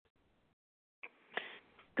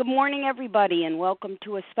Good morning, everybody, and welcome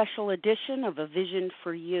to a special edition of A Vision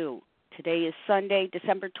for You. Today is Sunday,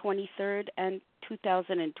 December 23rd,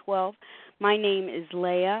 2012. My name is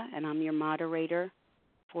Leah, and I'm your moderator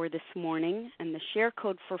for this morning. And the share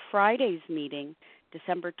code for Friday's meeting,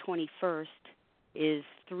 December 21st, is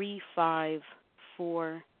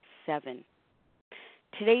 3547.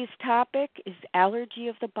 Today's topic is allergy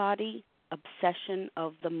of the body, obsession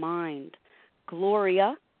of the mind.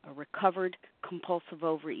 Gloria, a recovered compulsive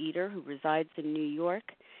overeater who resides in New York,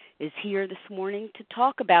 is here this morning to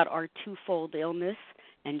talk about our twofold illness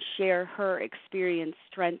and share her experience,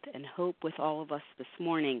 strength, and hope with all of us this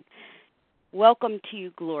morning. Welcome to you,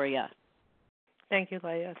 Gloria. Thank you,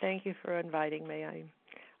 Leah. Thank you for inviting me.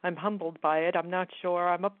 I'm humbled by it. I'm not sure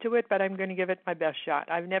I'm up to it, but I'm going to give it my best shot.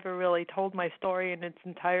 I've never really told my story in its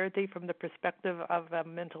entirety from the perspective of a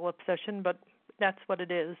mental obsession, but that's what it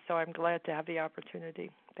is, so I'm glad to have the opportunity.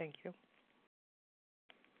 Thank you.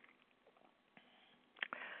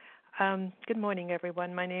 Good morning,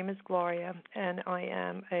 everyone. My name is Gloria, and I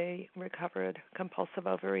am a recovered compulsive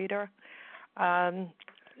overeater. I'm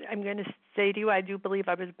going to say to you, I do believe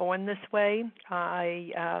I was born this way.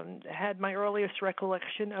 I had my earliest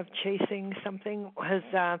recollection of chasing something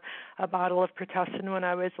was a bottle of Pertussin when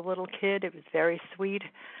I was a little kid. It was very sweet.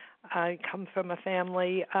 I come from a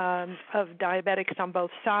family of diabetics on both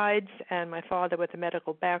sides, and my father, with a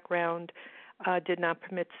medical background, did not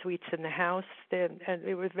permit sweets in the house. And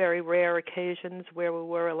it was very rare occasions where we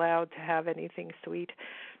were allowed to have anything sweet.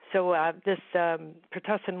 So this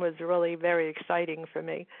Pertussin was really very exciting for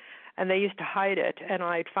me. And they used to hide it, and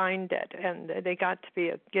I'd find it. And they got to be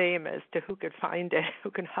a game as to who could find it,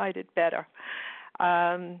 who can hide it better.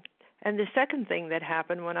 And the second thing that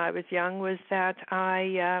happened when I was young was that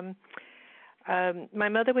my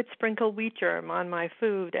mother would sprinkle wheat germ on my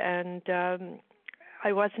food, and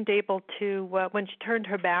I wasn't able to, when she turned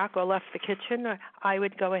her back or left the kitchen, I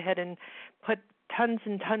would go ahead and put tons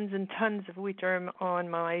and tons and tons of wheat germ on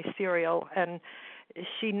my cereal, and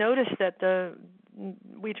she noticed that the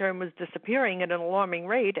wheat germ was disappearing at an alarming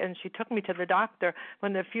rate, and she took me to the doctor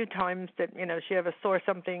one of the few times that, she ever saw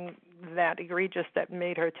something that egregious that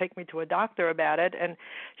made her take me to a doctor about it, and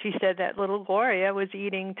she said that little Gloria was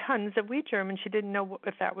eating tons of wheat germ, and she didn't know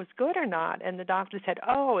if that was good or not, and the doctor said,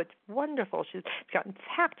 oh, it's wonderful. She's gotten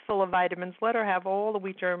packed full of vitamins. Let her have all the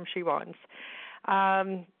wheat germ she wants.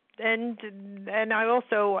 And I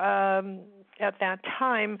also, at that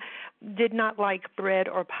time, did not like bread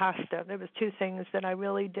or pasta. There was two things that I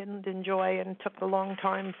really didn't enjoy, and it took a long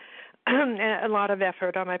time and a lot of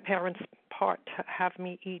effort on my parents' part to have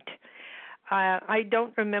me eat. I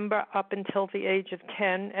don't remember up until the age of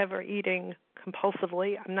 10 ever eating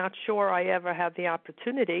compulsively. I'm not sure I ever had the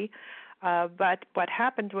opportunity. But what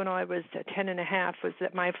happened when I was 10 and a half was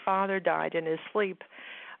that my father died in his sleep.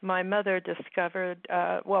 My mother discovered,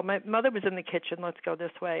 my mother was in the kitchen, let's go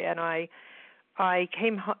this way, and I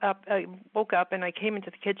woke up and I came into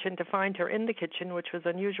the kitchen to find her in the kitchen, which was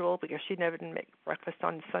unusual because she never did make breakfast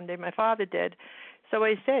on Sunday. My father did. So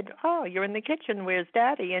I said, oh, you're in the kitchen. Where's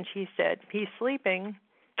Daddy? And she said, he's sleeping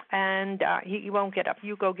and he won't get up.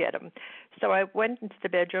 You go get him. So I went into the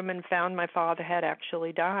bedroom and found my father had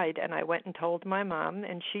actually died. And I went and told my mom,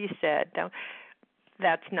 and she said, no,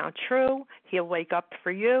 that's not true. He'll wake up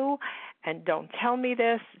for you, and don't tell me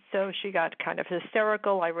this. So she got kind of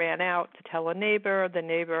hysterical. I ran out to tell a neighbor. The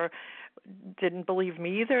neighbor didn't believe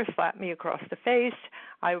me either, slapped me across the face.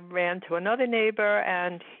 I ran to another neighbor,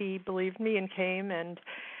 and he believed me and came. And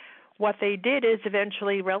what they did is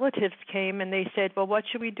eventually relatives came, and they said, well, what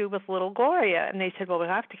should we do with little Gloria? And they said, well, we'll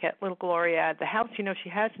have to get little Gloria out of the house. She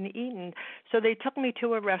hasn't eaten. So they took me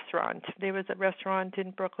to a restaurant. There was a restaurant in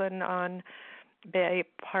Brooklyn on Bay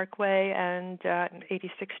Parkway and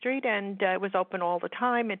 86th Street, and it was open all the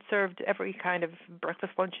time. It served every kind of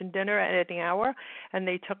breakfast, lunch, and dinner at any hour, and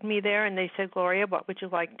they took me there, and they said, Gloria, what would you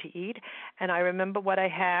like to eat? And I remember what I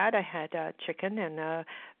had. I had chicken and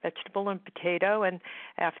vegetable and potato, and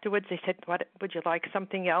afterwards they said, what would you like,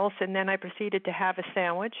 something else? And then I proceeded to have a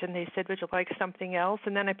sandwich, and they said, would you like something else?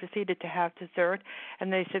 And then I proceeded to have dessert,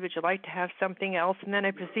 and they said, would you like to have something else? And then I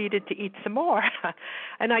proceeded to eat some more,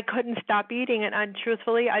 and I couldn't stop eating, and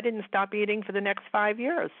truthfully, I didn't stop eating for the next 5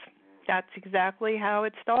 years. That's exactly how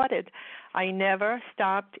it started. I never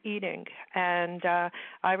stopped eating, and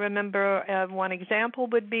I remember one example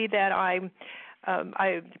would be that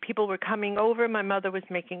people were coming over. My mother was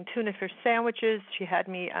making tuna fish sandwiches. She had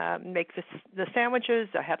me make the sandwiches.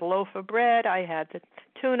 I had a loaf of bread. I had the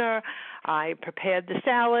tuna. I prepared the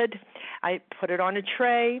salad. I put it on a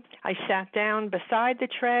tray. I sat down beside the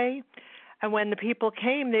tray, And when the people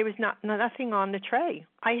came, there was nothing on the tray.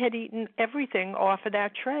 I had eaten everything off of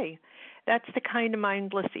that tray. That's the kind of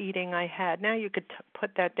mindless eating I had. Now you could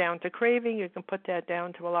put that down to craving. You can put that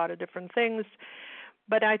down to a lot of different things.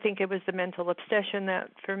 But I think it was the mental obsession that,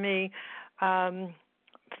 for me,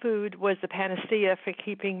 food was the panacea for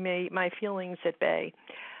keeping my feelings at bay.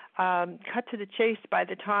 Cut to the chase, by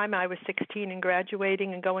the time I was 16 and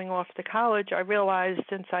graduating and going off to college, I realized,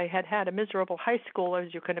 since I had a miserable high school,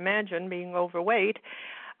 as you can imagine, being overweight,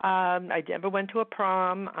 I never went to a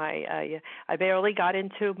prom. I barely got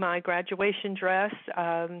into my graduation dress.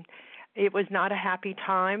 It was not a happy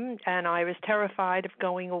time, and I was terrified of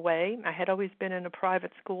going away. I had always been in a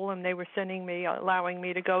private school, and they were allowing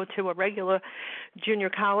me to go to a regular junior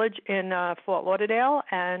college in Fort Lauderdale,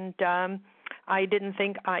 and I didn't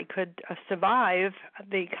think I could survive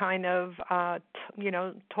the kind of,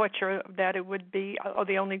 torture that it would be,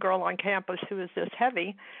 the only girl on campus who is this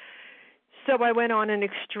heavy. So I went on an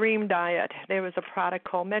extreme diet. There was a product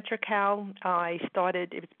called Metrical.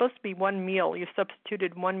 It was supposed to be one meal. You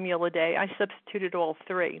substituted one meal a day. I substituted all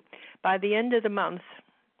three. By the end of the month,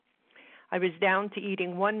 I was down to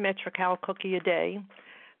eating one Metrical cookie a day,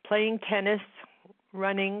 playing tennis,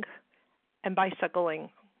 running, and bicycling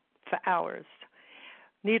for hours.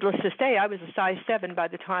 Needless to say, I was a size 7 by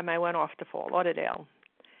the time I went off to Fort Lauderdale.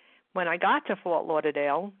 When I got to Fort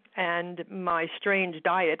Lauderdale and my strange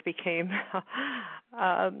diet became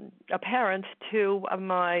apparent to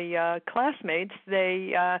my classmates,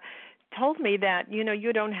 they told me that,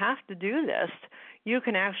 you don't have to do this. You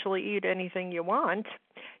can actually eat anything you want.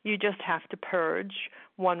 You just have to purge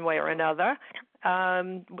one way or another,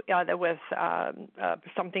 either with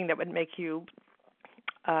something that would make you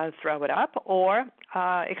throw it up or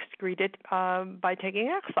excrete it by taking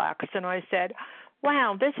X-Lax. And I said,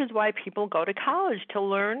 wow, this is why people go to college, to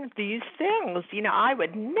learn these things. I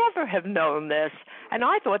would never have known this, and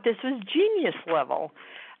I thought this was genius level.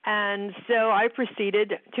 And so I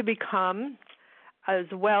proceeded to become, as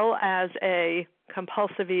well as a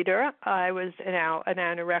compulsive eater, I was now an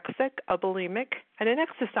anorexic, a bulimic, and an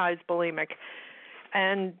exercise bulimic,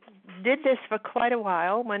 and did this for quite a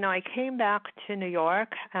while. When I came back to New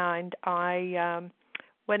York and I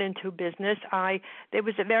went into business, there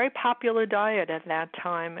was a very popular diet at that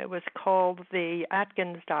time. It was called the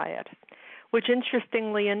Atkins diet, which,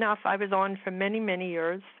 interestingly enough, I was on for many, many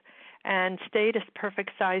years and stayed as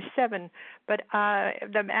perfect size 7. But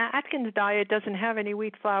the Atkins diet doesn't have any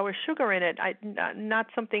wheat, flour, sugar in it. Not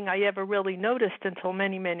something I ever really noticed until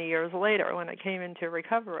many, many years later when I came into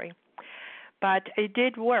recovery. But it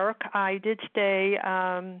did work. I did stay,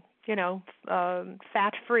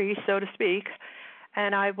 fat-free, so to speak,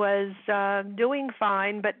 and I was doing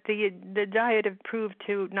fine, but the diet had proved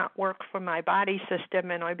to not work for my body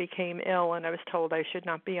system, and I became ill, and I was told I should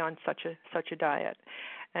not be on such a diet,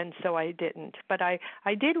 and so I didn't. But I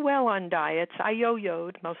did well on diets. I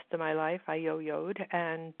yo-yoed most of my life.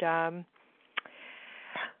 And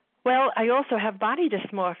I also have body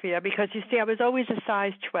dysmorphia because, you see, I was always a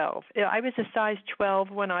size 12. I was a size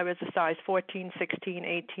 12 when I was a size 14, 16,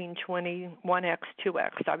 18, 20, 1X,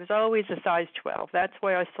 2X. I was always a size 12. That's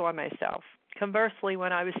where I saw myself. Conversely,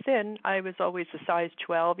 when I was thin, I was always a size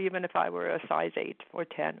 12, even if I were a size 8 or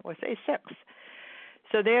 10 or, say, 6.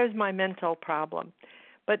 So there's my mental problem.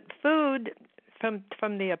 But food, from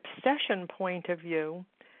the obsession point of view,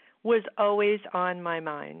 was always on my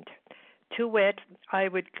mind. To wit, I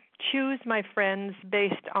would choose my friends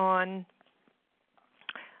based on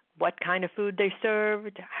what kind of food they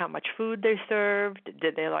served, how much food they served,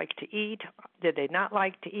 did they like to eat, did they not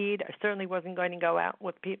like to eat. I certainly wasn't going to go out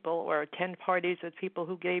with people or attend parties with people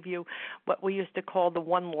who gave you what we used to call the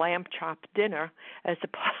one lamb chop dinner, as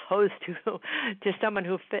opposed to someone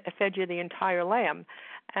who fed you the entire lamb.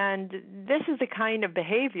 And this is the kind of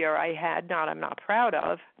behavior I had, I'm not proud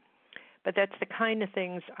of, but that's the kind of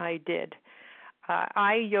things I did.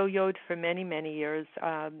 I yo-yoed for many, many years,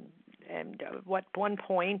 and at one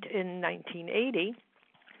point in 1980,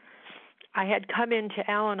 I had come into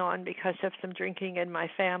Al-Anon because of some drinking in my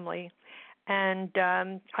family, and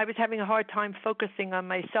I was having a hard time focusing on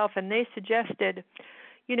myself, and they suggested,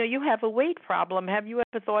 you have a weight problem. Have you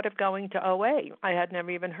ever thought of going to OA? I had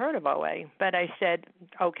never even heard of OA, but I said,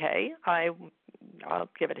 okay, I'll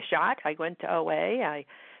give it a shot. I went to OA. I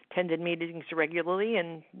attended meetings regularly.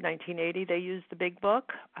 In 1980, they used the big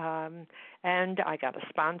book, and I got a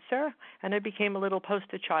sponsor, and I became a little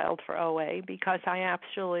poster child for OA because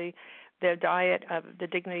their diet, the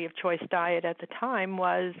Dignity of Choice diet at the time,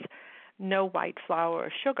 was no white flour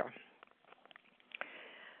or sugar.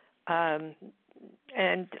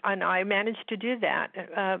 and I managed to do that.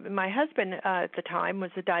 My husband at the time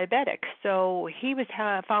was a diabetic, so he was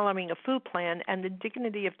following a food plan, and the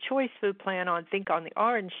Dignity of Choice food plan, I think on the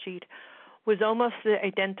orange sheet, was almost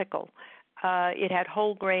identical. It had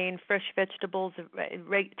whole grain, fresh vegetables,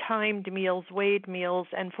 timed meals, weighed meals,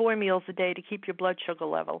 and 4 meals a day to keep your blood sugar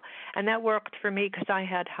level. And that worked for me because I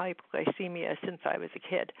had hypoglycemia since I was a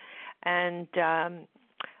kid. And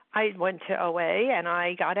I went to OA and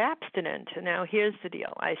I got abstinent. Now, here's the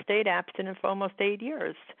deal. I stayed abstinent for almost 8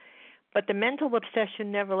 years. But the mental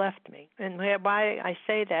obsession never left me. And why I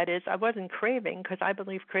say that is I wasn't craving, because I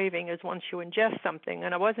believe craving is once you ingest something.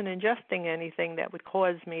 And I wasn't ingesting anything that would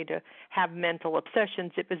cause me to have mental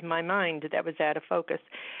obsessions. It was my mind that was out of focus.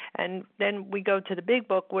 And then we go to the big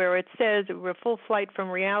book where it says we were full flight from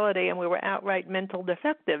reality and we were outright mental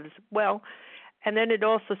defectives. Well, and then it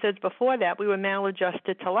also says before that we were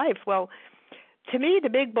maladjusted to life. Well, to me, the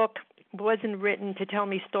big book wasn't written to tell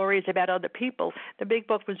me stories about other people. The big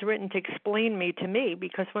book was written to explain me to me,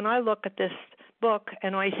 because when I look at this book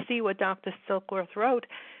and I see what Dr. Silkworth wrote,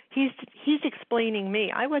 he's explaining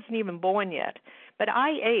me. I wasn't even born yet, but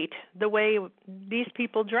I ate the way these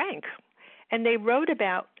people drank. And they wrote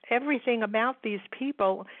about everything about these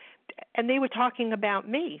people, and they were talking about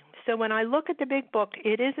me. So when I look at the big book,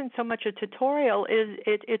 it isn't so much a tutorial,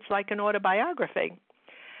 it's like an autobiography.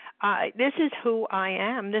 This is who I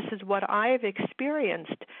am. This is what I've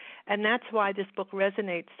experienced, and that's why this book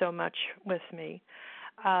resonates so much with me.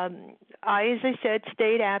 As I said,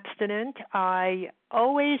 stayed abstinent. I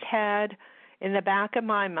always had in the back of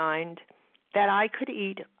my mind that I could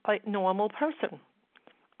eat like a normal person.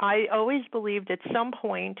 I always believed at some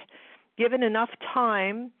point, given enough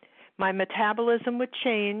time, my metabolism would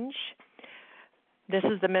change. This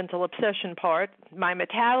is the mental obsession part. My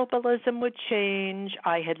metabolism would change.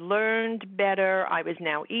 I had learned better. I was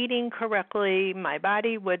now eating correctly. My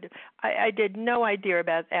body would. I did no idea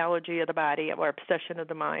about allergy of the body or obsession of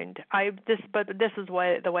the mind. But this is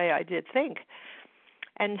the way I did think.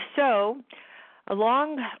 And so,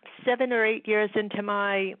 along 7 or 8 years into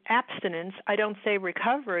my abstinence, I don't say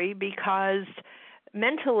recovery, because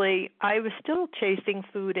mentally I was still chasing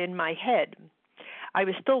food in my head. I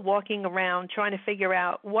was still walking around trying to figure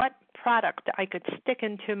out what product I could stick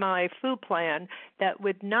into my food plan that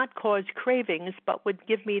would not cause cravings but would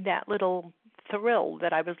give me that little thrill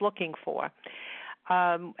that I was looking for.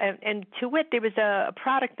 And to wit, there was a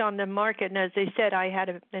product on the market, and as they said, I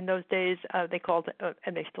had in those days they called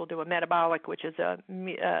and they still do a metabolic, which is a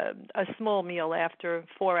small meal after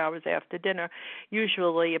 4 hours after dinner,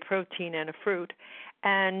 usually a protein and a fruit.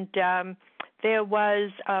 And there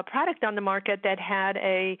was a product on the market that had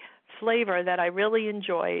a flavor that I really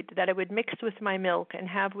enjoyed, that I would mix with my milk and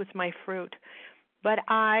have with my fruit. But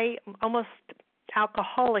I almost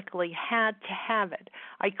alcoholically had to have it.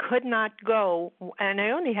 I could not go, and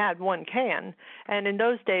I only had 1 can, and in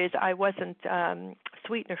those days I wasn't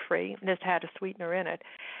sweetener-free. This had a sweetener in it.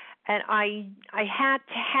 And I had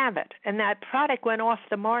to have it, and that product went off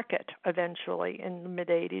the market eventually in the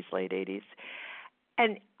mid-'80s, late 80s.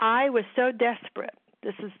 And I was so desperate.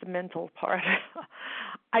 This is the mental part.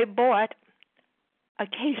 I bought a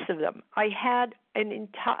case of them. I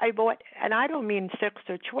bought, and I don't mean 6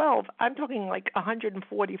 or 12. I'm talking like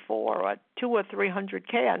 144 or 200 or 300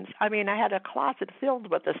 cans. I mean, I had a closet filled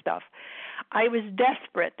with the stuff. I was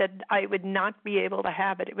desperate that I would not be able to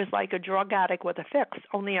have it. It was like a drug addict with a fix,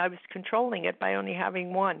 only I was controlling it by only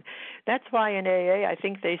having one. That's why in AA I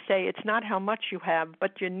think they say it's not how much you have,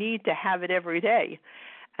 but you need to have it every day.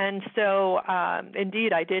 And so,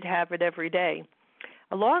 indeed, I did have it every day.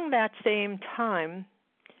 Along that same time,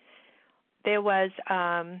 there was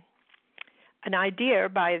an idea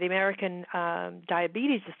by the American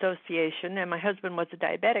Diabetes Association, and my husband was a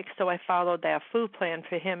diabetic, so I followed their food plan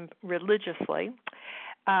for him religiously.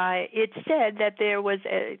 It said that there was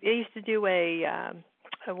they used to do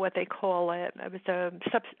what they call it was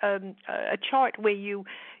a chart where you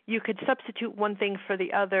could substitute one thing for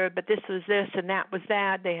the other, but this was this and that was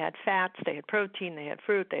that. They had fats, they had protein, they had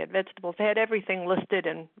fruit, they had vegetables, they had everything listed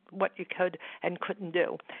and what you could and couldn't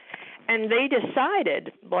do. And they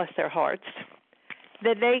decided, bless their hearts,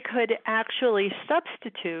 that they could actually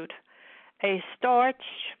substitute a starch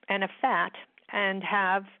and a fat and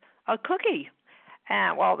have a cookie.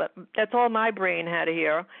 Well, that's all my brain had to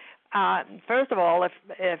hear. First of all, if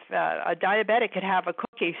a diabetic could have a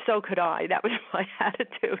cookie, so could I. That was my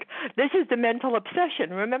attitude. This is the mental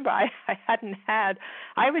obsession. Remember, I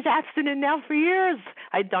was abstinent now for years.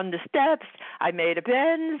 I'd done the steps. I made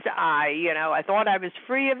amends. I thought I was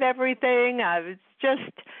free of everything. I was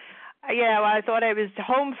just, I thought I was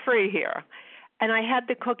home free here. And I had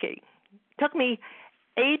the cookie. It took me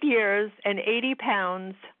 8 years and 80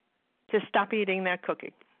 pounds to stop eating that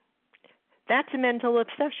cookie. That's a mental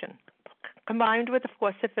obsession, combined with, of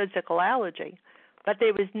course, a physical allergy. But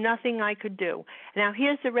there was nothing I could do. Now,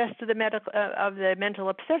 here's the rest of the mental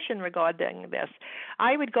obsession regarding this.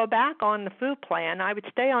 I would go back on the food plan. I would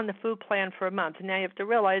stay on the food plan for a month. Now, you have to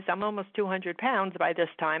realize I'm almost 200 pounds by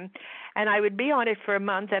this time. And I would be on it for a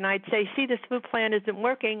month, and I'd say, see, this food plan isn't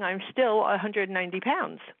working. I'm still 190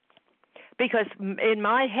 pounds. Because in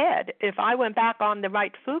my head, if I went back on the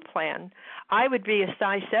right food plan, I would be a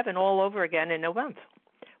size 7 all over again in a month,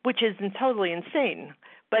 which is totally insane.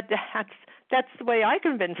 But that's the way I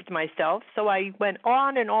convinced myself. So I went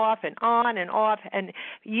on and off and on and off, and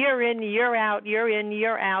year in, year out, year in,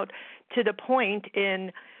 year out, to the point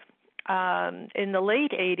in the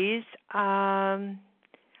late 80s, I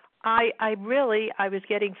was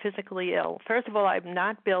getting physically ill. First of all, I'm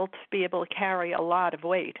not built to be able to carry a lot of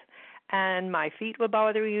weight. And my feet were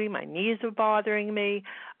bothering me, my knees were bothering me.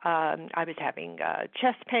 I was having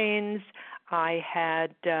chest pains. I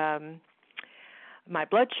had my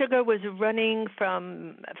blood sugar was running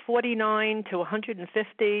from 49 to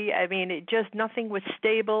 150. I mean, nothing was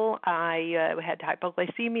stable. I had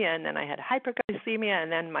hypoglycemia, and then I had hyperglycemia,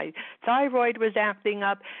 and then my thyroid was acting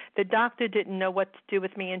up. The doctor didn't know what to do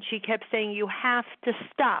with me, and she kept saying, you have to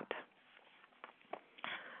stop.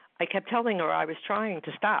 I kept telling her I was trying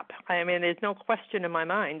to stop. I mean, there's no question in my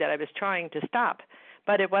mind that I was trying to stop,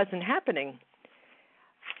 but it wasn't happening.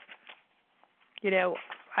 You know,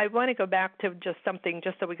 I want to go back to just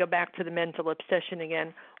so we go back to the mental obsession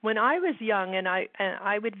again. When I was young, and I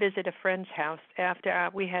would visit a friend's house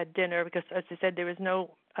after we had dinner, because, as I said, there was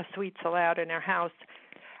no sweets allowed in our house,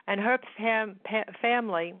 and her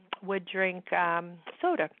family would drink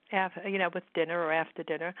soda, with dinner or after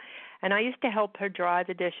dinner. And I used to help her dry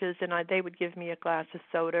the dishes, and they would give me a glass of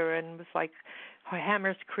soda, and it was like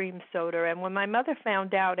Hammer's cream soda. And when my mother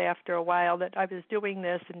found out after a while that I was doing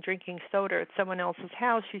this and drinking soda at someone else's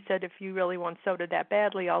house, she said, if you really want soda that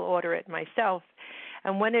badly, I'll order it myself.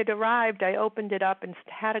 And when it arrived, I opened it up and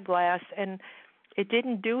had a glass, and it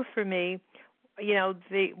didn't do for me,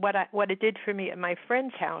 what it did for me at my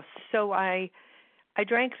friend's house. So I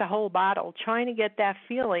drank the whole bottle, trying to get that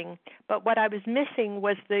feeling. But what I was missing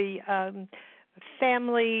was the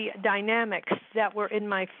family dynamics that were in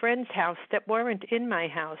my friend's house that weren't in my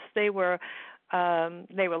house. They were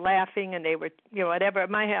laughing, and they were, whatever.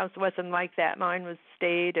 My house wasn't like that. Mine was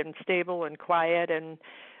staid and stable and quiet and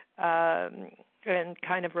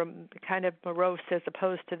kind of morose, as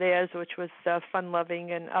opposed to theirs, which was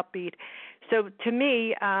fun-loving and upbeat. So to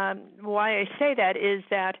me, why I say that is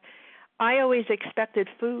that I always expected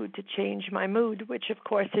food to change my mood, which of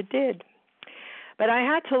course it did. But I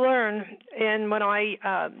had to learn, and when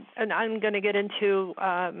and I'm going to get into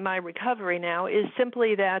my recovery now, is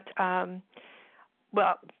simply that,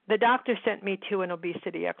 the doctor sent me to an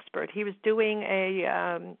obesity expert. He was doing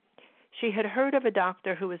she had heard of a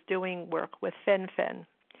doctor who was doing work with fen-phen.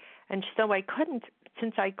 And so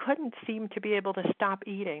since I couldn't seem to be able to stop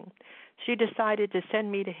eating, she decided to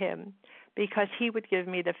send me to him, because he would give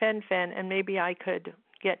me the fen-phen and maybe I could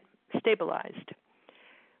get stabilized.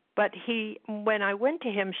 But when I went to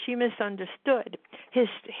him, she misunderstood. His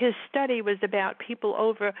study was about people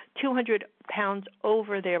over 200 pounds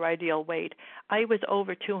over their ideal weight. I was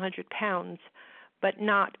over 200 pounds, but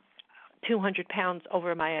not 200 pounds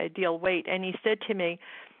over my ideal weight. And he said to me,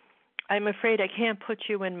 I'm afraid I can't put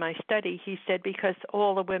you in my study, he said, because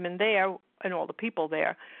all the women there and all the people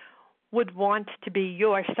there would want to be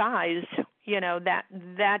your size.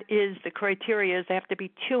 That is the criteria, is they have to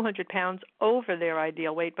be 200 pounds over their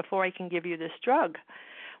ideal weight before I can give you this drug.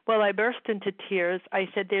 Well, I burst into tears. I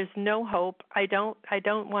said, there's no hope. I don't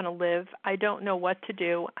want to live. I don't know what to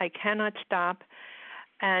do. I cannot stop.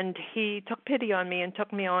 And he took pity on me and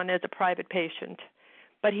took me on as a private patient.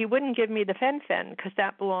 But he wouldn't give me the fen-phen because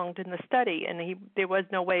that belonged in the study, and there was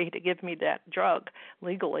no way to give me that drug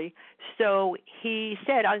legally. So he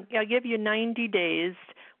said, I'll give you 90 days.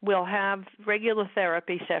 We'll have regular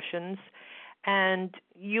therapy sessions, and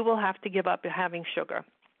you will have to give up having sugar,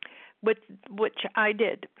 which I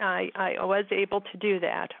did. I was able to do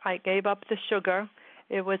that. I gave up the sugar.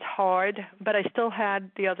 It was hard, but I still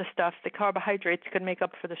had the other stuff. The carbohydrates could make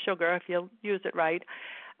up for the sugar if you use it right.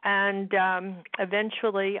 And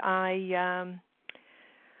eventually I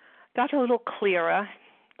got a little clearer.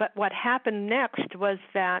 But what happened next was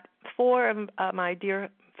that 4 of my dear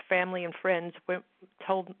family and friends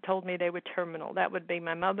told me they were terminal. That would be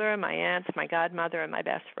my mother, my aunts, my godmother, and my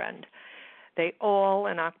best friend. They all,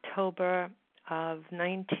 in October of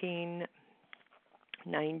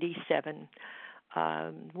 1997,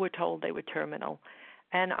 were told they were terminal.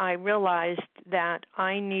 And I realized that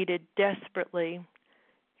I needed desperately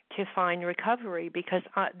to find recovery because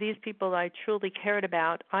these people I truly cared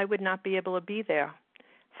about, I would not be able to be there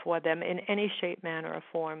for them in any shape, manner, or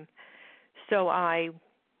form. So I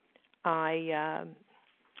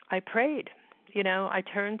prayed. I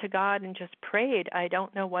turned to God and just prayed. I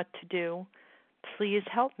don't know what to do. Please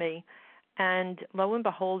help me. And lo and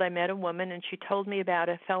behold, I met a woman, and she told me about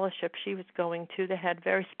a fellowship she was going to that had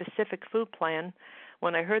very specific food plan.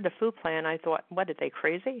 When I heard the food plan, I thought, what, are they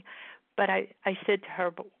crazy? But I said to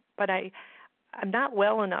her, but I'm not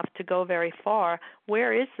well enough to go very far.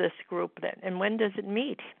 Where is this group then, and when does it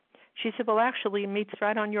meet? She said, well, actually, it meets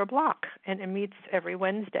right on your block, and it meets every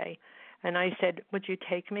Wednesday. And I said, would you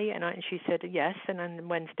take me? And she said, yes. And on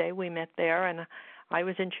Wednesday, we met there, and I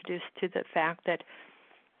was introduced to the fact that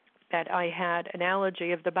I had an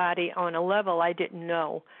allergy of the body on a level I didn't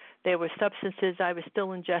know. There were substances I was still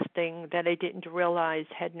ingesting that I didn't realize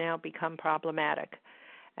had now become problematic.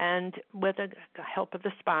 And with the help of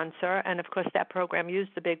the sponsor, and of course that program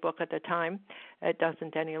used the big book at the time. It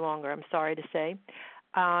doesn't any longer, I'm sorry to say.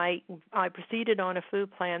 I proceeded on a food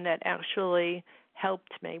plan that actually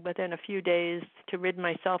helped me within a few days to rid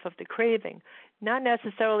myself of the craving. Not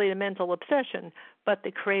necessarily the mental obsession, but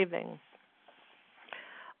the craving.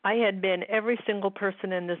 I had been every single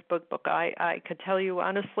person in this book. I could tell you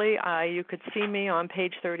honestly, you could see me on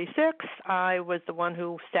page 36. I was the one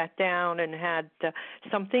who sat down and had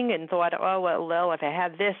something and thought, oh, well, if I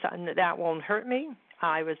have this, that won't hurt me.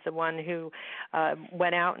 I was the one who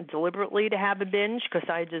went out and deliberately to have a binge because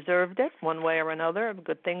I deserved it one way or another.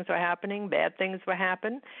 Good things were happening, bad things were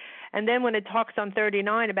happening. And then when it talks on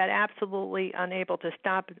 39 about absolutely unable to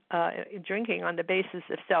stop drinking on the basis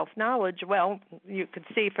of self-knowledge, well, you could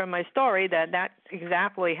see from my story that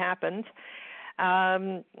exactly happened.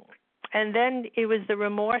 And then it was the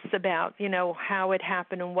remorse about, how it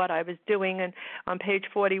happened and what I was doing. And on page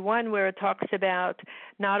 41 where it talks about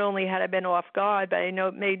not only had I been off guard, but I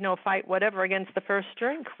made no fight whatever against the first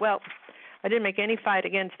drink. Well, I didn't make any fight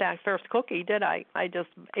against that first cookie, did I? I just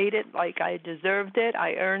ate it like I deserved it.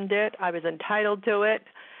 I earned it. I was entitled to it,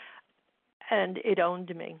 and it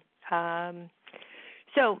owned me.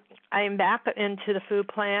 So I'm back into the food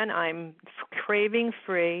plan. I'm craving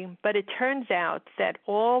free, but it turns out that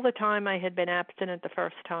all the time I had been abstinent the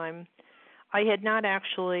first time, I had not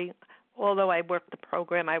actually, although I worked the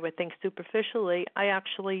program, I would think superficially, I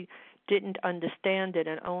actually didn't understand it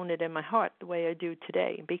and own it in my heart the way I do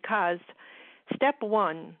today, because step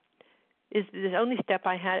one is the only step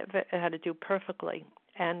I had to do perfectly.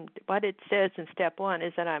 And what it says in step one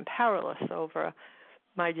is that I'm powerless over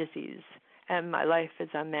my disease and my life is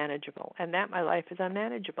unmanageable, and that my life is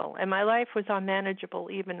unmanageable. And my life was unmanageable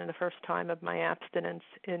even in the first time of my abstinence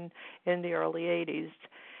in the early 80s.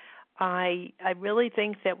 I really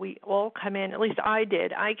think that we all come in, at least I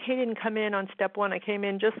did. I didn't come in on step one. I came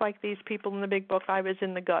in just like these people in the big book. I was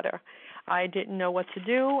in the gutter. I didn't know what to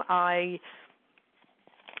do. The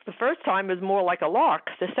first time was more like a lark.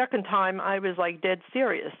 The second time I was like dead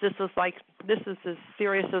serious. This is as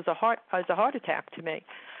serious as a heart attack to me.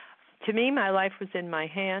 To me, my life was in my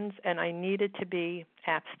hands, and I needed to be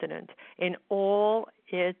abstinent in all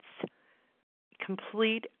its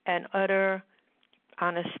complete and utter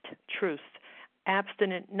honest truth.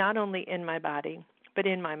 Abstinent not only in my body, but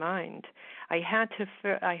in my mind. I had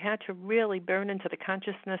to really burn into the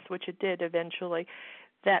consciousness, which it did eventually,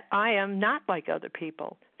 that I am not like other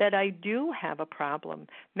people, that I do have a problem,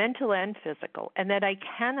 mental and physical, and that I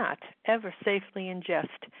cannot ever safely ingest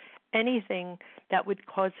anything that would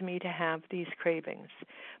cause me to have these cravings.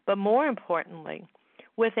 But more importantly,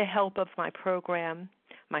 with the help of my program,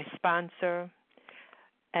 my sponsor,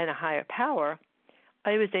 and a higher power,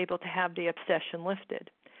 I was able to have the obsession lifted.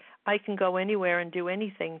 I can go anywhere and do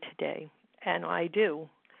anything today, and I do.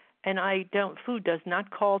 And food does not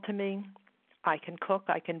call to me. I can cook,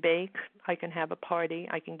 I can bake, I can have a party,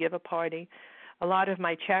 I can give a party. A lot of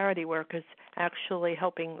my charity work is actually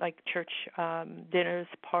helping, like church dinners,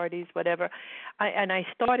 parties, whatever. I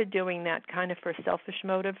started doing that kind of for a selfish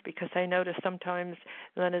motive, because I notice sometimes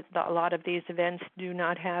that a lot of these events do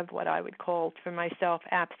not have what I would call for myself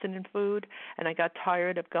abstinent food, and I got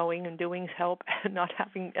tired of going and doing help and not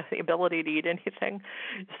having the ability to eat anything.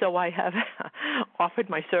 So I have offered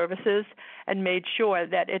my services and made sure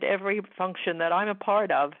that at every function that I'm a part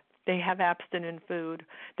of, they have abstinent food.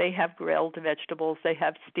 They have grilled vegetables. They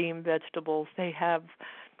have steamed vegetables. They have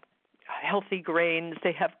healthy grains.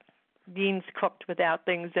 They have beans cooked without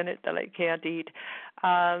things in it that I can't eat.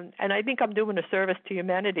 And I think I'm doing a service to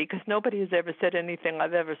humanity because nobody has ever said anything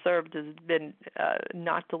I've ever served has been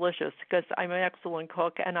not delicious, because I'm an excellent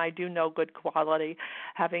cook and I do know good quality.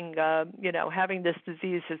 Having this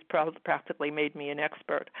disease has practically made me an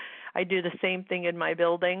expert. I do the same thing in my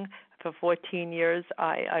building. For 14 years,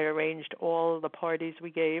 I arranged all the parties we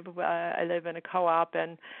gave. I live in a co-op,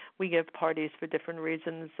 and we give parties for different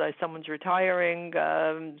reasons. Someone's retiring,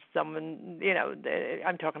 someone,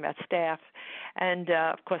 I'm talking about staff, and,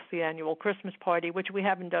 of course, the annual Christmas party, which we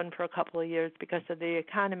haven't done for a couple of years because of the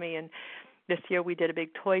economy. And this year we did a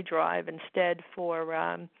big toy drive instead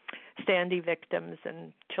for Sandy victims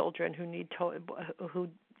and children who need who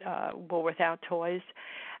were without toys,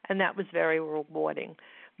 and that was very rewarding.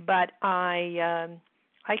 But I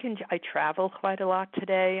travel quite a lot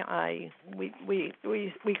today. We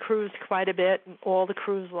cruise quite a bit. All the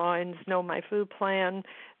cruise lines know my food plan.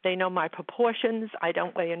 They know my proportions. I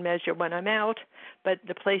don't weigh and measure when I'm out, but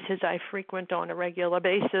the places I frequent on a regular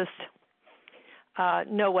basis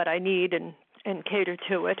know what I need and cater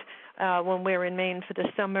to it. When we're in Maine for the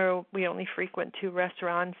summer, we only frequent 2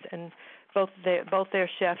 restaurants, and both their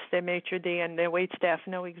chefs, their maitre d', and their wait staff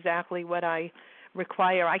know exactly what I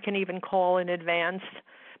require. I can even call in advance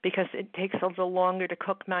because it takes a little longer to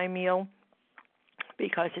cook my meal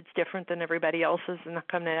because it's different than everybody else's and not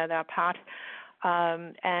coming out of that pot.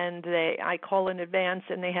 I call in advance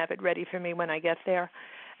and they have it ready for me when I get there.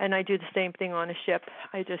 And I do the same thing on a ship.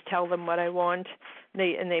 I just tell them what I want,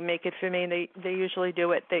 and they make it for me. They usually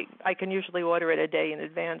do it. I can usually order it a day in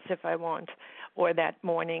advance if I want, or that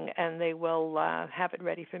morning, and they will have it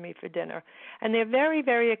ready for me for dinner. And they're very,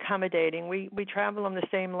 very accommodating. We travel on the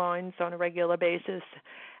same lines on a regular basis,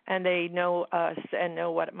 and they know us and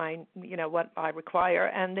know what what I require,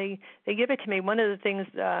 and they give it to me. One of the things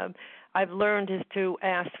I've learned is to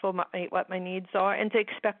ask for what my needs are and to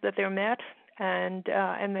expect that they're met. And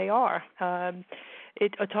they are.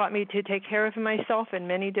 It taught me to take care of myself in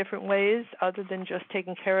many different ways, other than just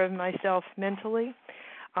taking care of myself mentally.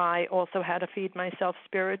 I also had to feed myself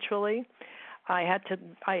spiritually.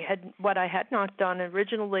 What I had not done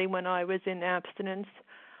originally when I was in abstinence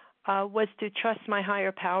was to trust my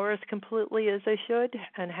higher powers completely as I should,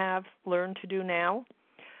 and have learned to do now.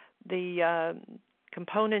 The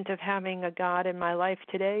component of having a God in my life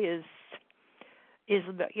today is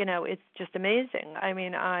it's just amazing. I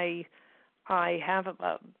mean, I have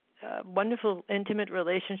a wonderful, intimate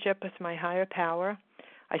relationship with my higher power.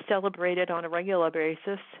 I celebrate it on a regular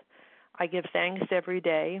basis. I give thanks every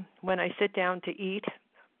day. When I sit down to eat,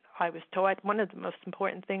 I was taught one of the most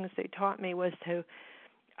important things they taught me was to,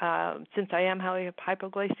 since I am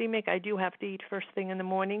hypoglycemic, I do have to eat first thing in the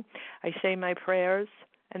morning. I say my prayers,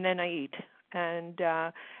 and then I eat. And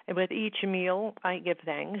with each meal, I give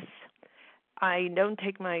thanks. I don't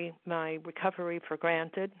take my recovery for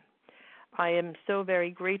granted. I am so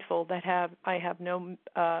very grateful that I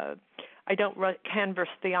don't canvass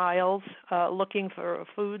the aisles looking for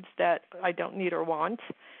foods that I don't need or want.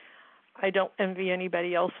 I don't envy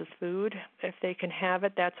anybody else's food. If they can have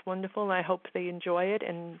it, that's wonderful, and I hope they enjoy it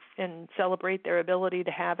and celebrate their ability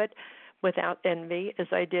to have it without envy, as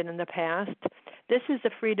I did in the past. This is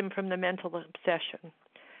a freedom from the mental obsession.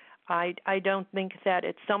 I don't think that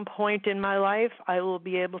at some point in my life I will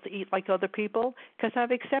be able to eat like other people, because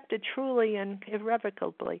I've accepted truly and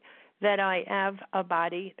irrevocably that I have a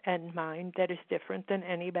body and mind that is different than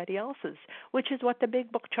anybody else's, which is what the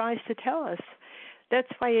big book tries to tell us. That's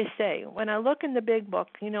why I say, when I look in the big book,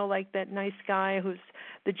 like that nice guy who's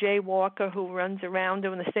the jaywalker who runs around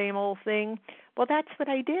doing the same old thing, well, that's what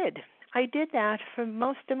I did. I did that for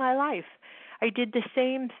most of my life. I did the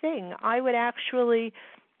same thing. I would actually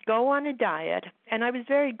go on a diet, and I was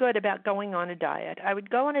very good about going on a diet. I would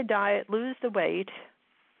go on a diet, lose the weight,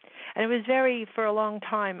 and it was for a long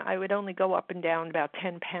time, I would only go up and down about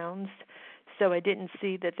 10 pounds, so I didn't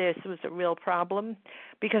see that this was a real problem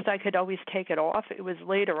because I could always take it off. It was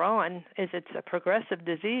later on, as it's a progressive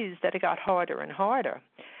disease, that it got harder and harder.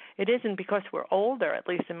 It isn't because we're older, at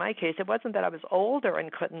least in my case. It wasn't that I was older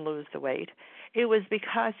and couldn't lose the weight. It was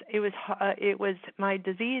because my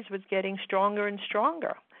disease was getting stronger and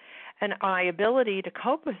stronger, and my ability to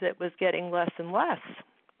cope with it was getting less and less.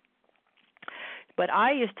 But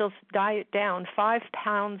I used to diet down 5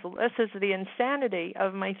 pounds. This is the insanity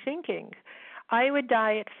of my thinking. I would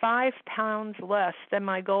diet 5 pounds less than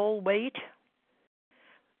my goal weight,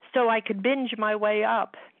 so I could binge my way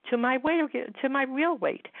up to my real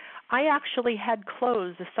weight. I actually had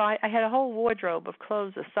clothes I had a whole wardrobe of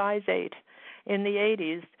clothes a size 8 in the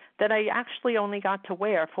 80s that I actually only got to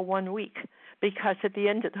wear for 1 week because at the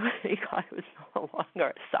end of the week I was no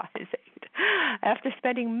longer a size 8 after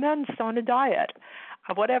spending months on a diet,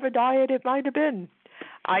 whatever diet it might have been.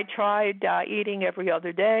 I tried eating every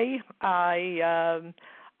other day. I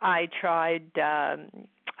tried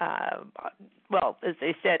well, as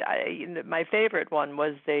they said, my favorite one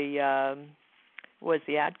was the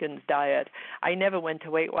Atkins diet. I never went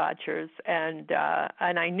to Weight Watchers, and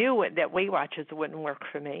I knew that Weight Watchers wouldn't work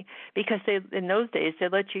for me because in those days they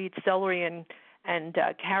let you eat celery and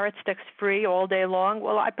carrot sticks free all day long.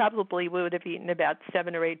 Well, I probably would have eaten about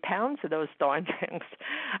 7 or 8 pounds of those darn things,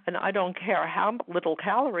 and I don't care how little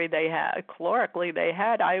calorically they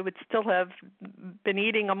had, I would still have been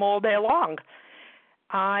eating them all day long.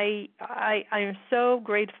 I am so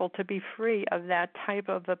grateful to be free of that type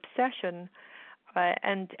of obsession,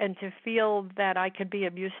 and to feel that I can be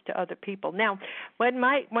of use to other people. Now, when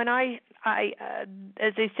I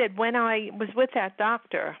as I said, when I was with that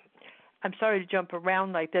doctor, I'm sorry to jump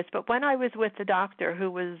around like this, but when I was with the doctor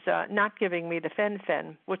who was not giving me the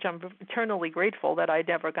fen-phen, which I'm eternally grateful that I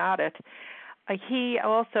never got it, he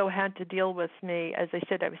also had to deal with me. As I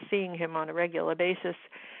said, I was seeing him on a regular basis,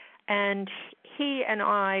 and he and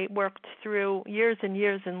I worked through years and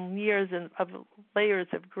years and years of layers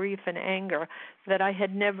of grief and anger that I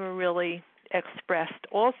had never really expressed.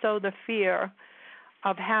 Also, the fear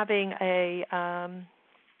of having a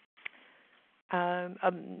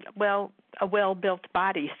well-built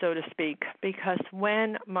body, so to speak, because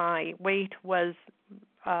when my weight was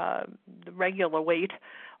the regular weight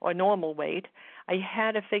or normal weight, I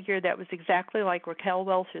had a figure that was exactly like Raquel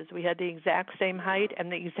Welch's. We had the exact same height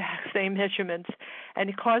and the exact same measurements, and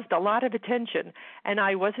it caused a lot of attention, and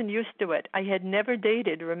I wasn't used to it. I had never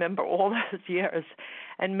dated, remember, all those years,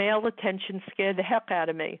 and male attention scared the heck out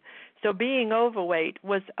of me. So being overweight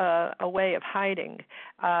was a way of hiding.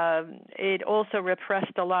 It also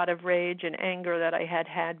repressed a lot of rage and anger that I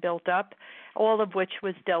had built up, all of which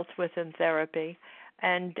was dealt with in therapy.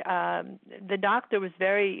 And the doctor was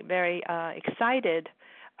very, very excited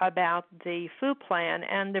about the food plan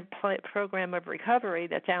and the program of recovery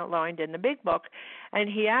that's outlined in the big book. And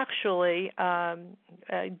he actually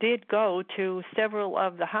did go to several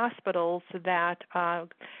of the hospitals that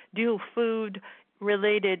do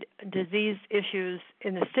food-related disease issues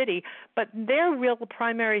in the city. But their real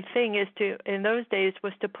primary thing in those days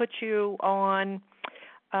was to put you on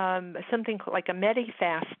something like a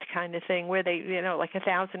Medifast kind of thing, where they, like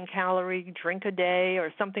 1,000-calorie drink a day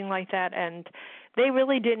or something like that, and they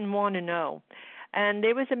really didn't want to know. And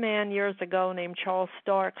there was a man years ago named Charles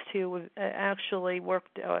Starks who actually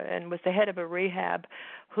worked and was the head of a rehab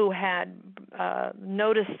who had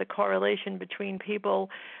noticed the correlation between people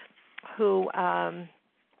who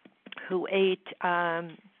ate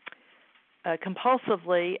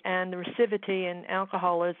compulsively and the recidivity in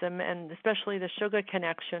alcoholism, and especially the sugar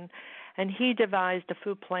connection. And he devised a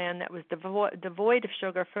food plan that was devoid of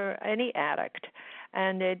sugar for any addict,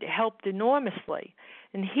 and it helped enormously.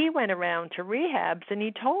 And he went around to rehabs and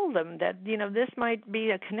he told them that this might be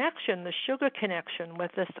a connection, the sugar connection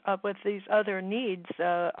with these other needs,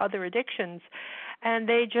 other addictions. And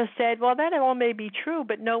they just said, well, that all may be true,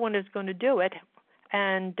 but no one is going to do it.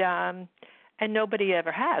 And nobody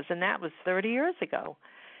ever has, and that was 30 years ago.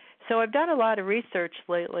 So I've done a lot of research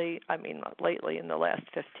lately, not lately, in the last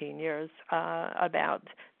 15 years, about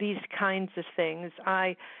these kinds of things.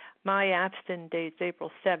 My abstinence date's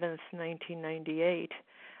April 7th, 1998.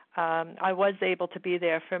 I was able to be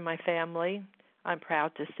there for my family, I'm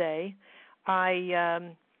proud to say.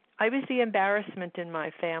 I was the embarrassment in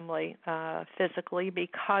my family physically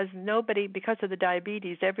because of the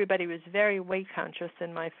diabetes, everybody was very weight conscious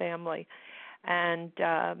in my family. And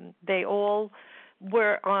they all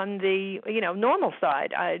were on the normal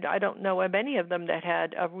side. I don't know of any of them that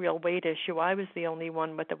had a real weight issue. I was the only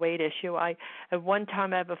one with a weight issue. At one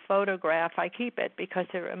time I have a photograph. I keep it because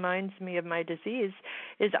it reminds me of my disease.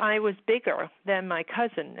 Is I was bigger than my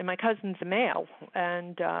cousin, and my cousin's a male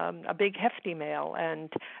and a big hefty male,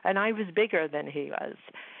 and I was bigger than he was.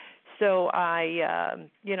 So I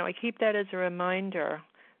keep that as a reminder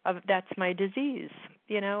of that's my disease.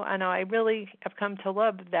 And I really have come to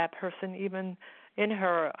love that person even in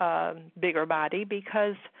her bigger body,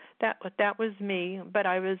 because that was me, but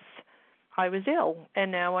I was ill,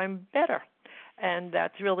 and now I'm better. And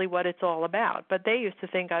that's really what it's all about. But they used to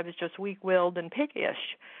think I was just weak-willed and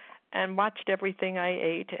piggish and watched everything I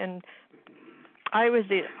ate, and I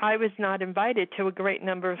was not invited to a great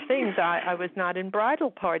number of things. I was not in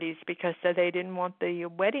bridal parties because they didn't want the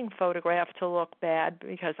wedding photograph to look bad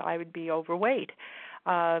because I would be overweight.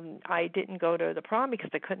 I didn't go to the prom because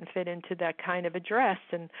I couldn't fit into that kind of a dress,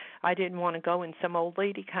 and I didn't want to go in some old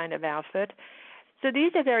lady kind of outfit. So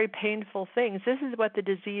these are very painful things. This is what the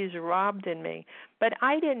disease robbed in me. But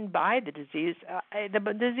I didn't buy the disease.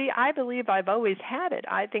 The disease, I believe I've always had it.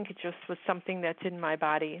 I think it just was something that's in my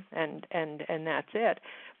body, and that's it.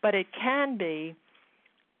 But it can be,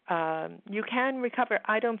 you can recover.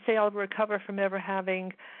 I don't say I'll recover from ever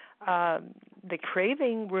having the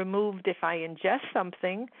craving removed if I ingest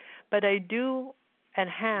something, but I do and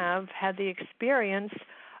have had the experience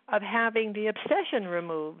of having the obsession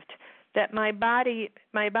removed, that my body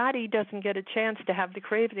doesn't get a chance to have the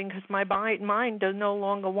craving because my mind no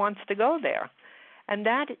longer wants to go there. And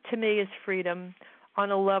that, to me, is freedom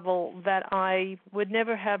on a level that I would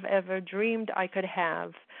never have ever dreamed I could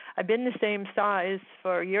have. I've been the same size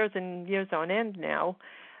for years and years on end now.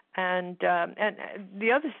 And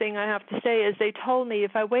the other thing I have to say is they told me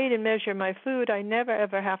if I weighed and measure my food, I never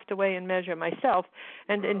ever have to weigh and measure myself.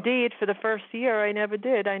 And indeed, for the first year, I never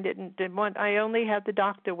did. I only had the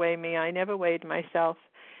doctor weigh me. I never weighed myself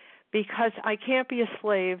because I can't be a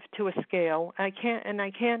slave to a scale. I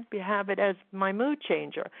can't have it as my mood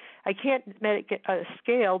changer. I can't make a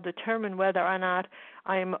scale determine whether or not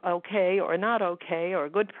I'm okay or not okay, or a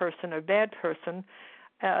good person or a bad person.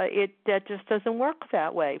 That just doesn't work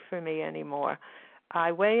that way for me anymore.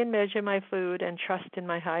 I weigh and measure my food and trust in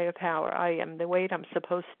my higher power. I am the weight I'm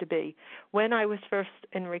supposed to be. When I was first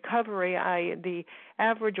in recovery, the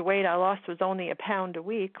average weight I lost was only a pound a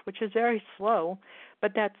week, which is very slow,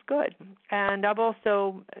 but that's good. And I've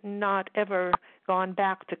also not ever gone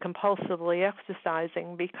back to compulsively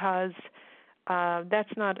exercising because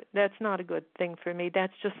that's not a good thing for me.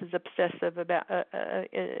 That's just as obsessive about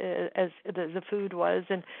as the food was,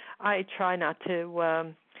 and I try not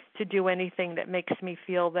to do anything that makes me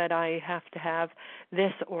feel that I have to have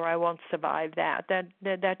this or I won't survive that.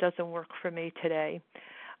 That doesn't work for me today.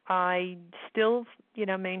 I still,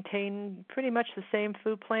 maintain pretty much the same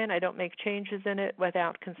food plan. I don't make changes in it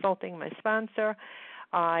without consulting my sponsor.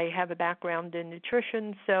 I have a background in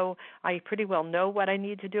nutrition, so I pretty well know what I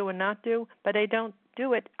need to do and not do, but I don't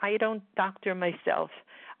do it. I don't doctor myself.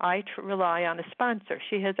 I rely on a sponsor.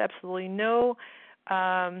 She has absolutely no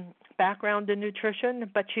background in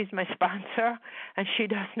nutrition, but she's my sponsor, and she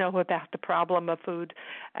does know about the problem of food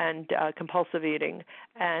and compulsive eating,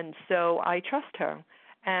 and so I trust her.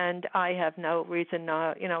 And I have no reason,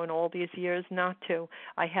 in all these years not to.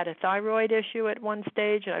 I had a thyroid issue at one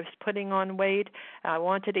stage, and I was putting on weight. I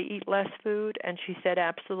wanted to eat less food, and she said,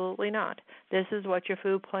 absolutely not. This is what your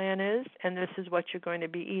food plan is, and this is what you're going to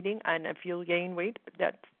be eating. And if you'll gain weight,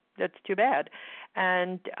 that's too bad.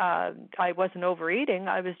 And I wasn't overeating.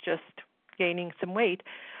 I was just gaining some weight.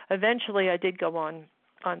 Eventually, I did go on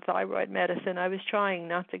thyroid medicine. I was trying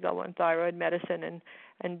not to go on thyroid medicine and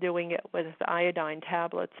doing it with iodine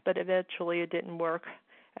tablets, but eventually it didn't work,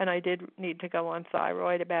 and I did need to go on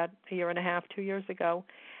thyroid about a year and a half, 2 years ago,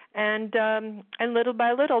 and little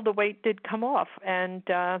by little the weight did come off, and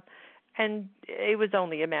it was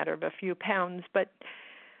only a matter of a few pounds, but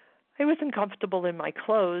I wasn't comfortable in my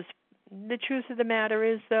clothes. The truth of the matter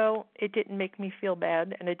is, though, it didn't make me feel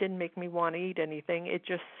bad, and it didn't make me want to eat anything. It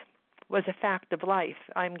just was a fact of life.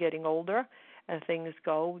 I'm getting older, and things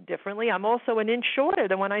go differently. I'm also an inch shorter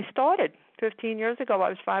than when I started. 15 years ago, I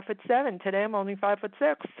was 5'7". Today, I'm only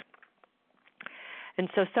 5'6". And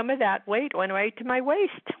so some of that weight went right to my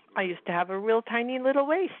waist. I used to have a real tiny little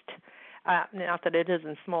waist. Not that it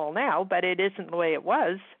isn't small now, but it isn't the way it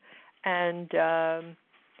was. And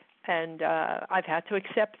I've had to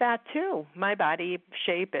accept that too. My body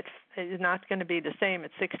shape is not going to be the same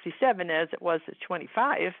at 67 as it was at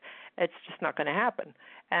 25. It's just not going to happen.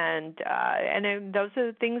 And those are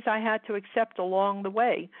the things I had to accept along the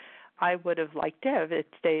way. I would have liked to have it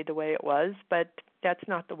stay the way it was, but that's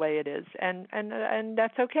not the way it is, and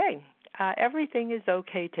that's okay. Everything is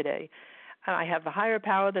okay today. I have a higher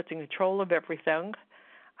power that's in control of everything.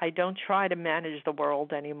 I don't try to manage the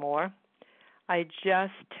world anymore. I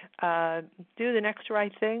just do the next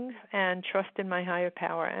right thing and trust in my higher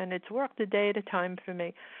power, and it's worked a day at a time for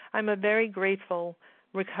me. I'm a very grateful,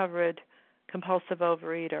 recovered, compulsive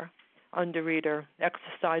overeater, undereater,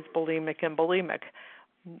 exercise bulimic, and bulimic.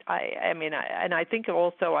 I think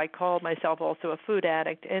also I call myself also a food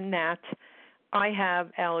addict in that I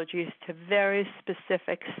have allergies to very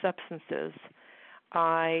specific substances.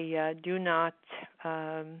 I am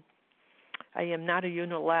not a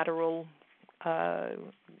unilateral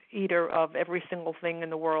eater of every single thing in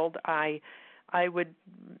the world. I would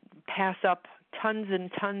pass up tons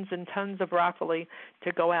and tons and tons of broccoli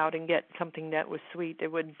to go out and get something that was sweet.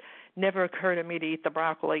 It would never occur to me to eat the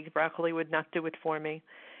broccoli. Broccoli would not do it for me.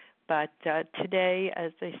 But today,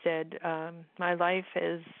 as I said, my life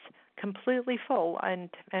is completely full and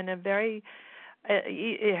a very,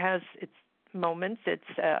 it has its moments.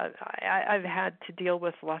 I've had to deal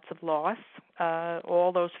with lots of loss.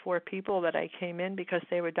 All those 4 people that I came in because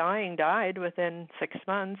they were dying died within 6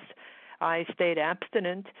 months. I stayed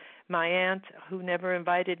abstinent. My aunt, who never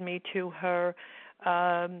invited me to her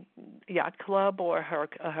yacht club or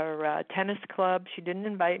her tennis club, she didn't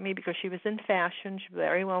invite me because she was in fashion. She was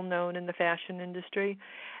very well known in the fashion industry,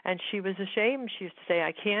 and she was ashamed. She used to say,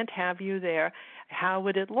 "I can't have you there. How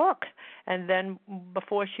would it look?" And then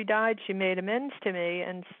before she died, she made amends to me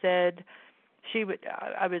and said she would.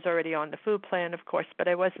 I was already on the food plan, of course, but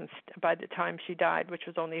I wasn't by the time she died, which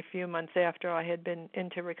was only a few months after I had been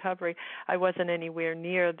into recovery. I wasn't anywhere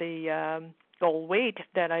near the goal weight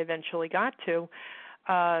that I eventually got to,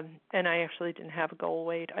 and I actually didn't have a goal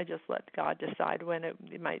weight. I just let God decide when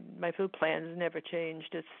my food plan has never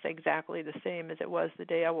changed. It's exactly the same as it was the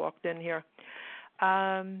day I walked in here.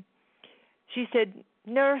 She said,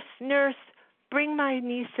 nurse, bring my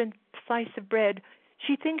niece a slice of bread.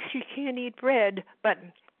 She thinks she can't eat bread, but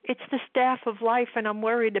it's the staff of life, and I'm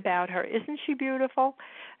worried about her. Isn't she beautiful?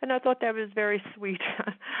 And I thought that was very sweet.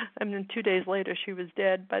 And then 2 days later, she was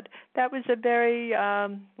dead. But that was a very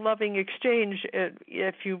loving exchange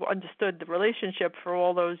if you understood the relationship for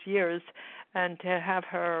all those years. And to have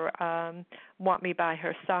her want me by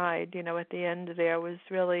her side, at the end there was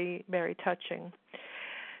really very touching.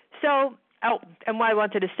 So, and what I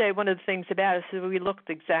wanted to say, one of the things about us is we looked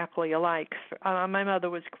exactly alike. My mother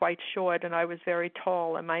was quite short, and I was very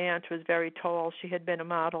tall, and my aunt was very tall. She had been a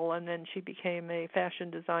model, and then she became a fashion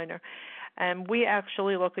designer. And we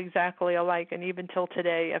actually look exactly alike, and even till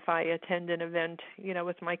today, if I attend an event,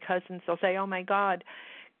 with my cousins, they'll say, "Oh, my God,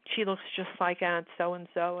 she looks just like Aunt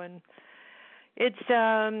so-and-so," and it's,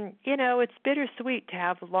 it's bittersweet to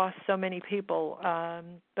have lost so many people,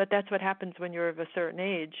 but that's what happens when you're of a certain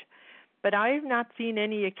age. But I have not seen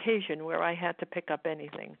any occasion where I had to pick up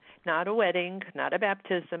anything. Not a wedding, not a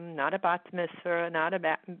baptism, not a bat mitzvah, not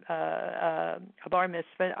a bar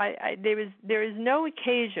mitzvah. There is no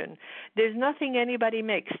occasion. There's nothing anybody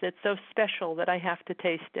makes that's so special that I have to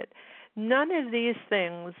taste it. None of these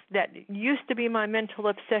things that used to be my mental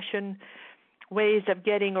obsession ways of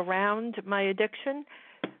getting around my addiction,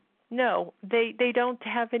 no, they don't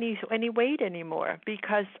have any weight anymore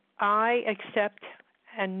because I accept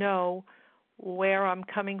and know where I'm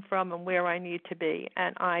coming from and where I need to be.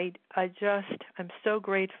 And I am so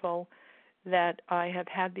grateful that I have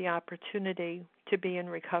had the opportunity to be in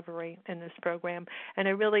recovery in this program. And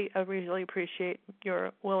I really appreciate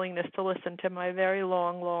your willingness to listen to my very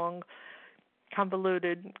long,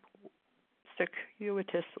 convoluted,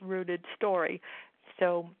 circuitous-rooted story.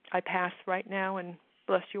 So I pass right now and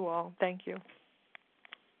bless you all. Thank you.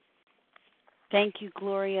 Thank you,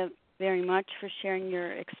 Gloria, very much for sharing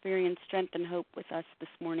your experience, strength, and hope with us this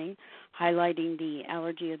morning, highlighting the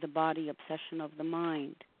allergy of the body, obsession of the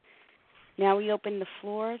mind. Now we open the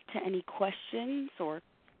floor to any questions or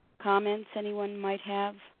comments anyone might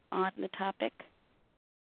have on the topic.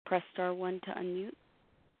 Press star 1 to unmute.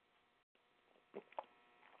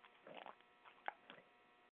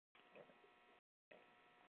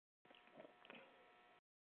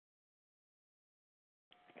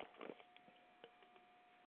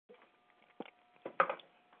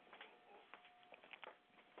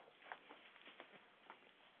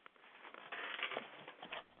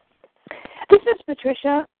 This is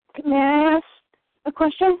Patricia. May I ask a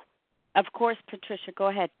question? Of course, Patricia, go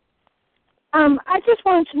ahead. I just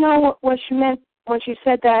wanted to know what she meant when she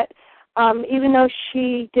said that even though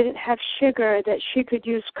she didn't have sugar, that she could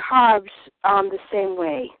use carbs the same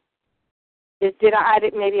way. Maybe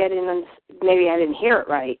I didn't hear it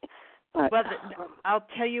right. But, well, I'll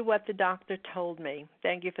tell you what the doctor told me.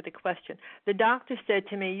 Thank you for the question. The doctor said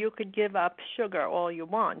to me, you could give up sugar all you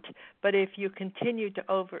want, but if you continue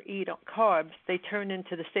to overeat carbs, they turn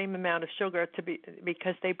into the same amount of sugar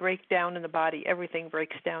because they break down in the body. Everything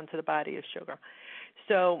breaks down to the body as sugar.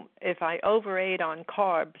 So if I overate on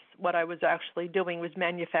carbs, what I was actually doing was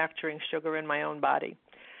manufacturing sugar in my own body.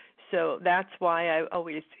 So that's why I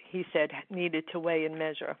always, he said, needed to weigh and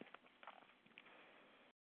measure.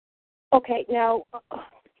 Okay, now,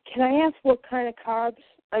 can I ask what kind of carbs?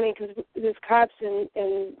 I mean, because there's carbs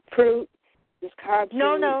in fruit, there's carbs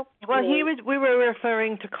No. Well, we were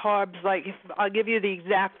referring to carbs, like, I'll give you the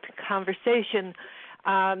exact conversation.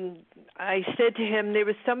 I said to him, there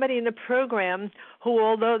was somebody in the program who,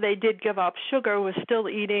 although they did give up sugar, was still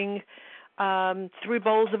eating 3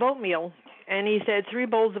 bowls of oatmeal. And he said 3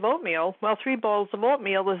 bowls of oatmeal. Well, 3 bowls of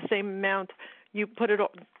oatmeal is the same amount you put it,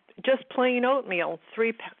 just plain oatmeal.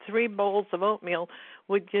 Three bowls of oatmeal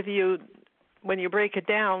would give you, when you break it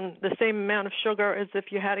down, the same amount of sugar as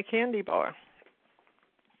if you had a candy bar.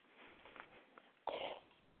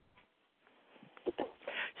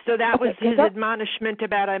 So that was his admonishment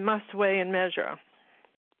about I must weigh and measure.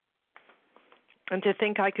 And to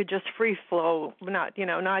think I could just free flow, not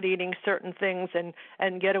eating certain things and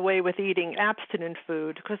get away with eating abstinent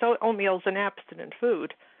food, because oatmeal's an abstinent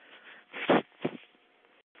food.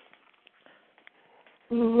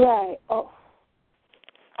 Right. Oh,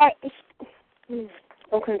 I'm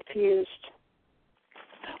confused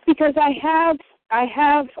because I have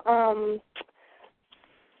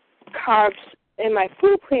carbs in my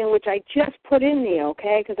food plan, which I just put in there,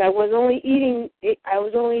 okay? Because I was only eating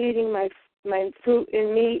my fruit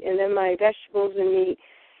and meat, and then my vegetables and meat,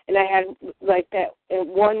 and I had like that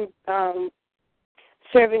one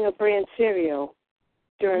serving of bran cereal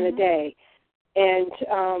during the day, and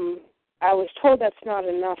I was told that's not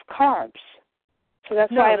enough carbs, so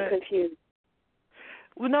that's why I'm confused.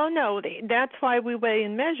 Well, no, that's why we weigh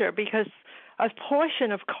and measure, because a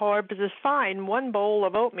portion of carbs is fine. 1 bowl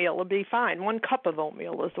of oatmeal will be fine. 1 cup of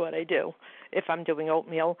oatmeal is what I do if I'm doing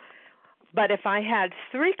oatmeal. But if I had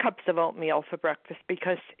 3 cups of oatmeal for breakfast,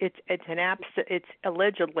 because it's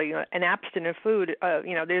allegedly an abstinent food,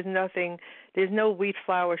 there's no wheat,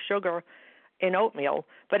 flour, sugar in oatmeal.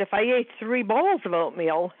 But if I ate 3 bowls of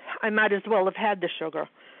oatmeal, I might as well have had the sugar.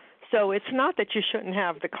 So it's not that you shouldn't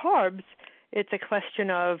have the carbs. It's a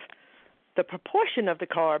question of the proportion of the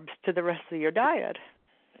carbs to the rest of your diet.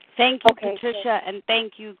 Thank you, Patricia, and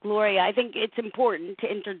thank you, Gloria. I think it's important to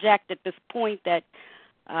interject at this point that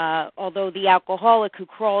although the alcoholic who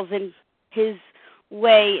crawls in his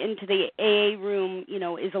way into the AA room,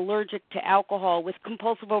 is allergic to alcohol, with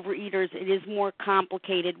compulsive overeaters, it is more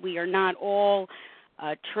complicated. We are not all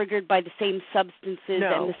triggered by the same substances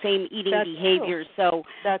and the same eating behaviors. True.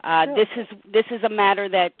 So this is a matter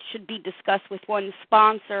that should be discussed with one's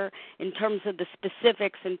sponsor in terms of the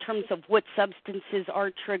specifics, in terms of what substances are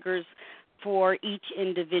triggers for each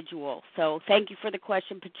individual. So thank you for the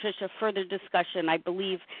question, Patricia. Further discussion, I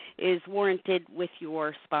believe, is warranted with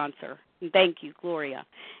your sponsor. And thank you, Gloria.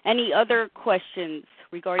 Any other questions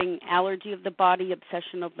regarding allergy of the body,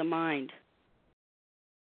 obsession of the mind?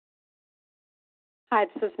 Hi,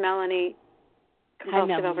 this is Melanie,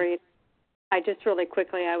 compulsive overeater. I just really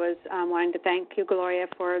quickly, I was wanting to thank you, Gloria,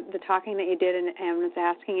 for the talking that you did, and was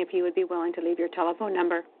asking if you would be willing to leave your telephone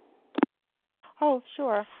number. Oh,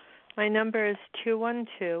 sure. My number is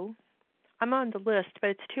 212. I'm on the list,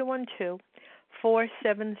 but it's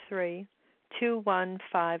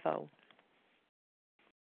 212-473-2150.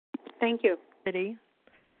 Thank you.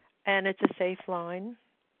 And it's a safe line.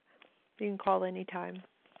 You can call anytime.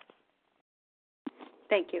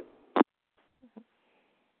 Thank you.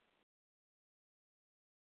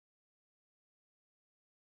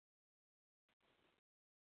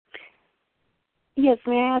 Yes,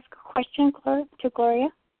 may I ask a question to Gloria?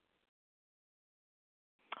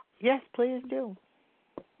 Yes, please do.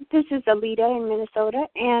 This is Alita in Minnesota,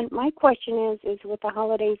 and my question is with the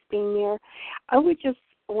holidays being near, I was just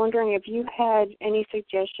wondering if you had any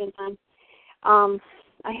suggestions on,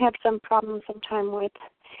 I have some problem sometime with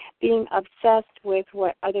being obsessed with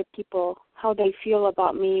what other people, how they feel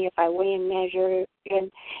about me, if I weigh and measure,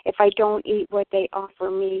 and if I don't eat what they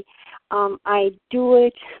offer me. I do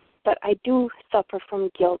it, but I do suffer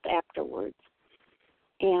from guilt afterwards.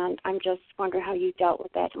 And I'm just wondering how you dealt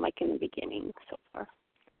with that, like in the beginning so far.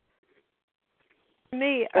 For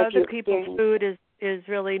me, other people's food is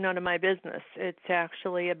really none of my business. It's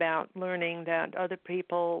actually about learning that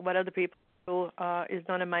what other people do is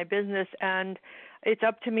none of my business, and it's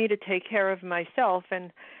up to me to take care of myself.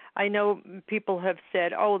 And I know people have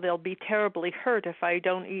said, "Oh, they'll be terribly hurt if I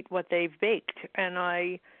don't eat what they've baked," and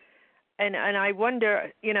I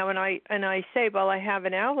wonder, and I say, well, I have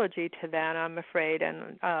an allergy to that, I'm afraid,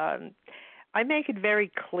 and I make it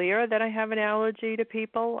very clear that I have an allergy to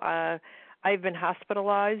people. I've been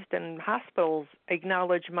hospitalized, and hospitals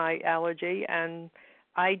acknowledge my allergy, and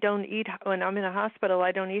I don't eat, when I'm in a hospital,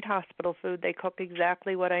 I don't eat hospital food. They cook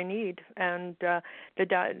exactly what I need, and the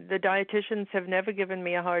dietitians have never given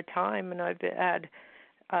me a hard time, and I've had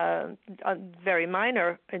very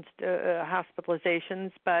minor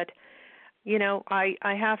hospitalizations, but I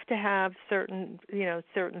have to have certain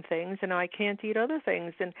things, and I can't eat other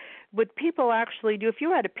things. And would people actually do, if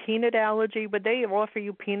you had a peanut allergy, would they offer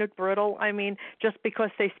you peanut brittle? I mean, just because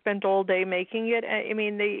they spent all day making it? I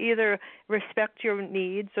mean, they either respect your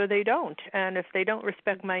needs or they don't. And if they don't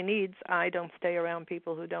respect my needs, I don't stay around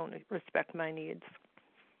people who don't respect my needs.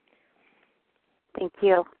 Thank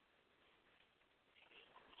you.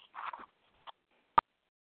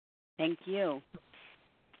 Thank you.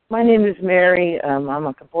 My name is Mary. I'm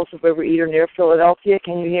a compulsive overeater near Philadelphia.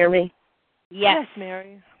 Can you hear me? Yes,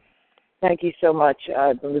 Mary. Thank you so much.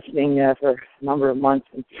 I've been listening for a number of months,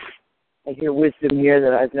 and I hear wisdom here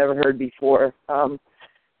that I've never heard before. I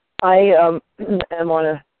am on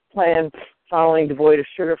a plan following devoid of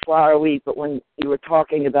sugar, flour, wheat, but when you were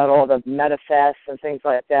talking about all the metafasts and things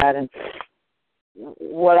like that, and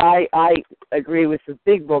what I agree with the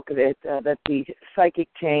big book of it, that the psychic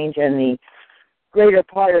change and the greater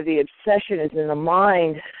part of the obsession is in the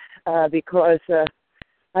mind, because I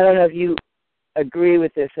don't know if you agree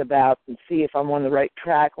with this about, and see if I'm on the right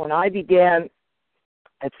track. When I began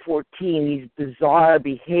at 14, these bizarre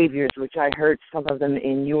behaviors, which I heard some of them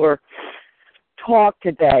in your talk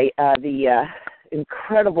today, the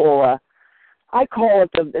incredible, I call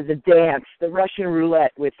it the dance, the Russian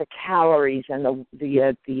roulette with the calories and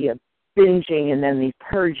the binging and then the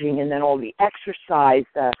purging and then all the exercise.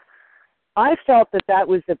 I felt that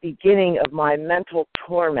was the beginning of my mental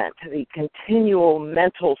torment, the continual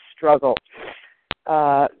mental struggle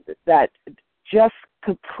that just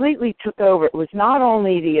completely took over. It was not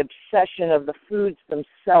only the obsession of the foods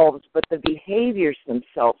themselves, but the behaviors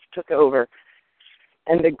themselves took over.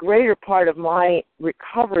 And the greater part of my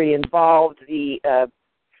recovery involved the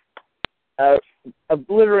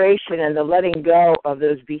obliteration and the letting go of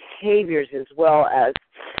those behaviors, as well as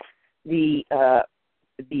the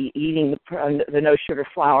eating the no sugar,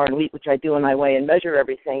 flour, and wheat, which I do in my way and measure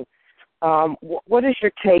everything. What is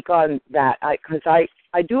your take on that? Because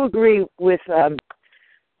I do agree with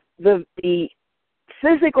the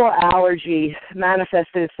physical allergy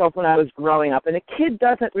manifested itself when I was growing up, and a kid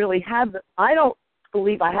doesn't really have. I don't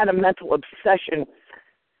believe I had a mental obsession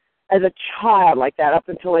as a child like that up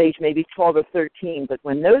until age maybe 12 or 13. But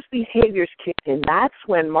when those behaviors kicked in, that's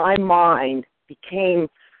when my mind became.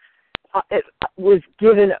 It was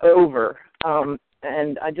given over,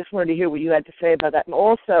 and I just wanted to hear what you had to say about that. And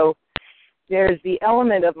also, there's the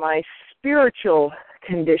element of my spiritual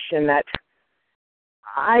condition that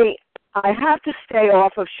I have to stay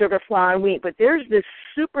off of sugar, flour, and wheat, but there's this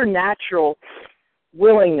supernatural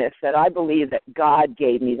willingness that I believe that God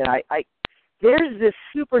gave me, that there's this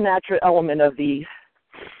supernatural element of the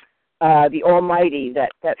Almighty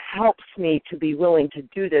that helps me to be willing to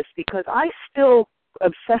do this, because I still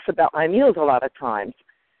obsess about my meals a lot of times.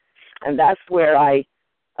 And that's where I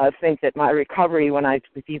think that my recovery, when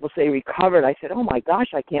people say recovered, I said, oh my gosh,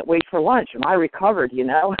 I can't wait for lunch. Am I recovered,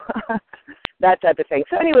 that type of thing.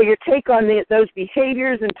 So anyway, your take on those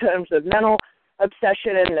behaviors in terms of mental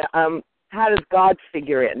obsession, and how does God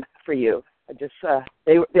figure in for you? I just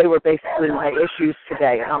they were basically my issues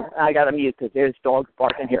today. I got to mute because there's dogs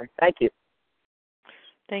barking here. Thank you.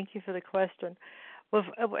 Thank you for the question. Well,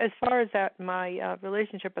 as far as that, my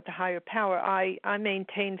relationship with the higher power, I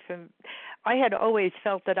maintained I had always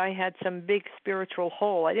felt that I had some big spiritual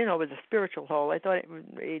hole. I didn't know it was a spiritual hole. I thought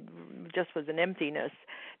it just was an emptiness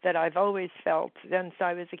that I've always felt since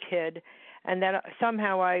I was a kid, and that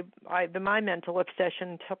somehow my mental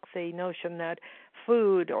obsession took the notion that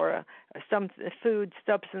food or some food,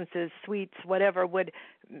 substances, sweets, whatever, would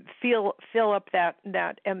fill up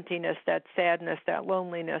that emptiness, that sadness, that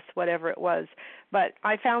loneliness, whatever it was. But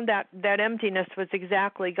I found that emptiness was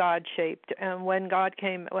exactly God-shaped. And when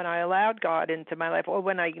I allowed God into my life, or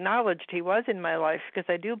when I acknowledged He was in my life, because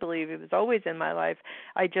I do believe He was always in my life,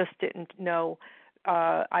 I just didn't know.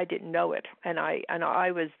 I didn't know it, and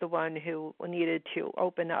I was the one who needed to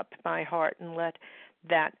open up my heart and let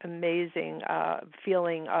that amazing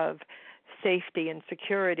feeling of safety and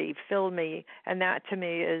security fill me, and that to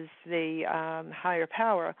me is the higher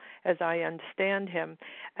power as I understand Him.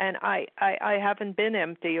 And I haven't been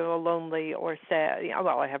empty or lonely or sad.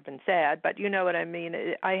 Well, I have been sad, but you know what I mean.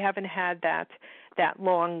 I haven't had that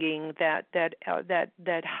longing,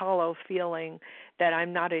 that hollow feeling that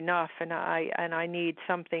I'm not enough, and I need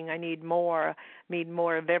something. I need more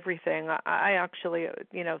of everything. I actually,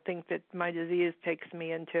 think that my disease takes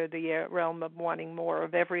me into the realm of wanting more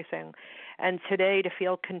of everything. And today, to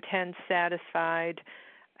feel content, satisfied,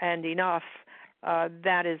 and enough,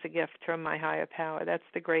 that is a gift from my higher power. That's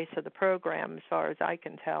the grace of the program, as far as I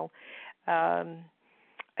can tell.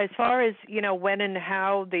 as far as, when and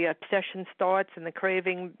how the obsession starts and the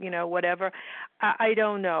craving, whatever, I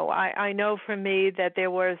don't know. I know for me that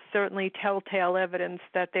there was certainly telltale evidence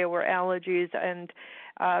that there were allergies and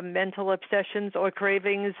mental obsessions or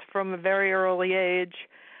cravings from a very early age,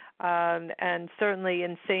 and certainly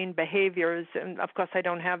insane behaviors. And, of course, I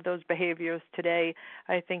don't have those behaviors today.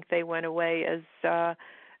 I think they went away as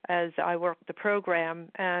I worked the program.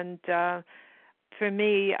 And for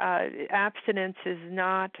me, abstinence is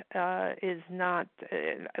not. I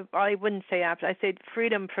wouldn't say abstinence. I say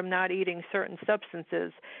freedom from not eating certain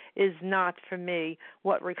substances is not for me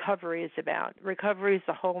what recovery is about. Recovery is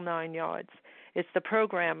the whole 9 yards. It's the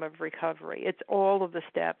program of recovery. It's all of the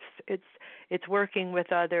steps. It's working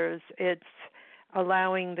with others. It's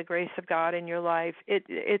allowing the grace of God in your life.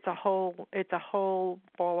 It's a whole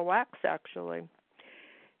ball of wax, actually.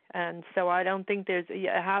 And so I don't think there's,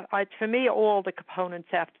 for me, all the components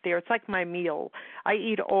have to be there. It's like my meal. I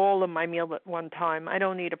eat all of my meal at one time. I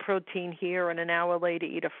don't eat a protein here and an hour later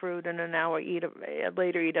eat a fruit and an hour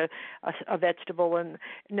later eat a vegetable. And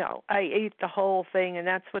no, I eat the whole thing, and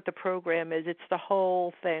that's what the program is. It's the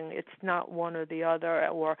whole thing. It's not one or the other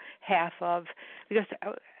or half of, because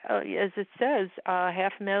as it says,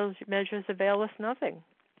 half measures avail us nothing.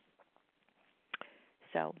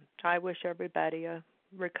 So I wish everybody a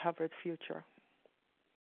recovered future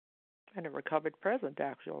and a recovered present,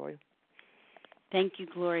 actually. Thank you,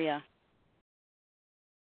 Gloria.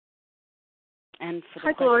 And for the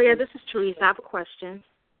Hi, Gloria. This is Teresa. I have a question.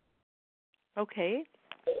 Okay.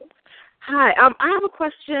 Hi. I have a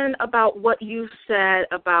question about what you said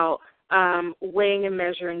about weighing and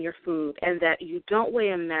measuring your food, and that you don't weigh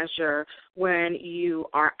and measure when you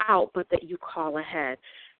are out, but that you call ahead.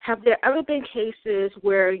 Have there ever been cases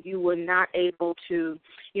where you were not able to,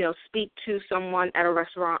 speak to someone at a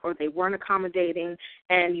restaurant, or they weren't accommodating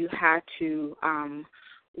and you had to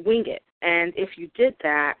wing it? And if you did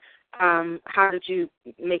that, how did you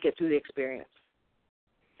make it through the experience?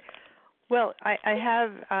 Well,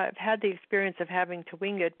 I've had the experience of having to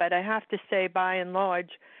wing it, but I have to say, by and large,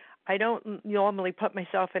 I don't normally put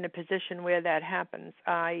myself in a position where that happens.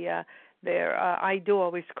 I do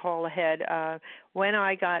always call ahead. When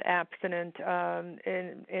I got abstinent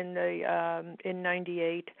in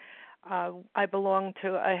 '98,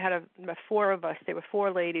 I had four of us. There were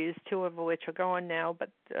four ladies, two of which are gone now, but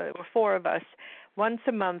there were four of us. Once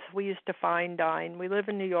a month, we used to fine dine. We live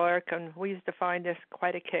in New York, and we used to find this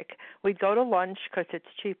quite a kick. We'd go to lunch because it's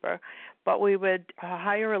cheaper, but we would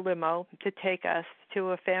hire a limo to take us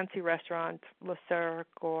to a fancy restaurant, Le Cirque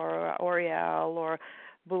or Oriel or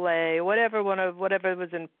Boulet, whatever was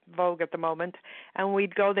in vogue at the moment, and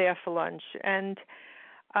we'd go there for lunch. And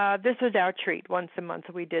this was our treat. Once a month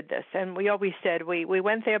we did this, and we always said we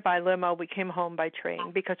went there by limo, we came home by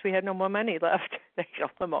train because we had no more money left. They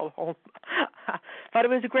got limo home. But it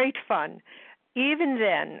was great fun. Even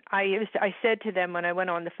then, I said to them when I went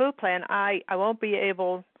on the food plan, I won't be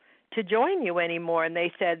able to join you anymore, and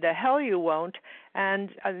they said, the hell you won't. And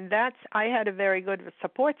I had a very good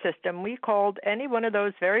support system. We called any one of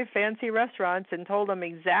those very fancy restaurants and told them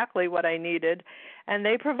exactly what I needed, and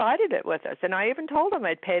they provided it with us. And I even told them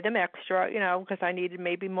I'd pay them extra, because I needed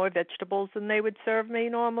maybe more vegetables than they would serve me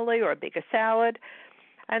normally, or a bigger salad.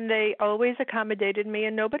 And they always accommodated me,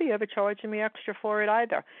 and nobody ever charged me extra for it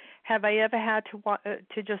either. Have I ever had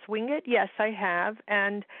to just wing it? Yes, I have.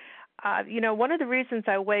 And one of the reasons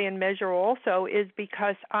I weigh and measure also is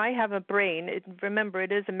because I have a brain. Remember,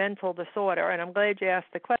 it is a mental disorder, and I'm glad you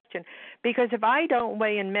asked the question, because if I don't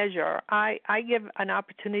weigh and measure, I give an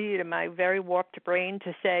opportunity to my very warped brain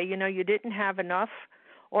to say, you didn't have enough,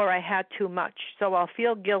 or I had too much, so I'll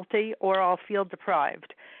feel guilty or I'll feel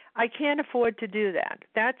deprived. I can't afford to do that.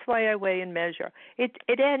 That's why I weigh and measure. It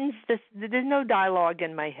ends there's no dialogue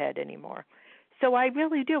in my head anymore. So I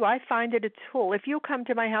really do. I find it a tool. If you come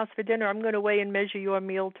to my house for dinner, I'm going to weigh and measure your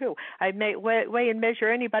meal too. I may weigh and measure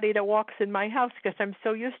anybody that walks in my house because I'm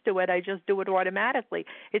so used to it. I just do it automatically.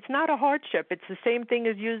 It's not a hardship. It's the same thing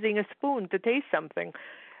as using a spoon to taste something.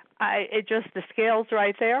 The scale's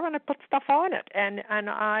right there, and I put stuff on it, and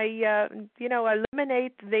I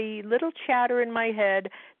eliminate the little chatter in my head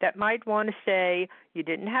that might want to say you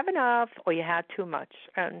didn't have enough or you had too much,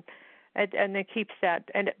 and it keeps that.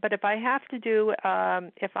 But if I have to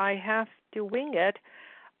wing it,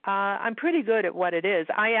 I'm pretty good at what it is.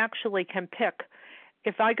 I actually can pick.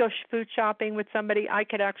 If I go food shopping with somebody, I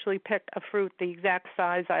could actually pick a fruit the exact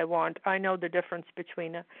size I want. I know the difference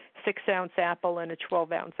between a 6-ounce apple and a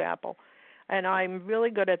 12-ounce apple, and I'm really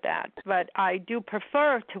good at that. But I do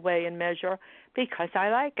prefer to weigh and measure because I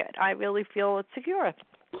like it. I really feel it's secure.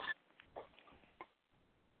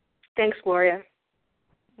 Thanks, Gloria.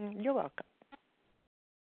 You're welcome.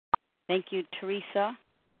 Thank you, Teresa.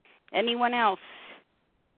 Anyone else?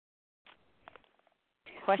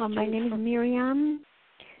 Questions? My name is Miriam.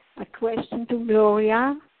 A question to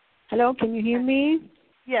Gloria. Hello, can you hear me?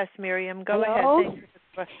 Yes, Miriam, go ahead. Thank you for the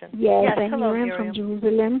question. Yes, I'm hello, Miriam from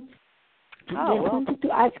Jerusalem. I just wanted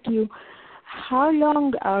to ask you, how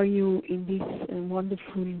long are you in this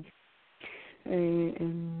wonderful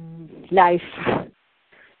life?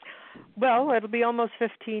 Well, it'll be almost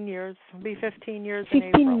 15 years. It'll be 15 years 15 in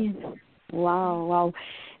April. Years. Wow.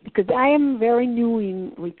 Because I am very new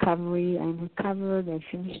in recovery. I'm recovered. I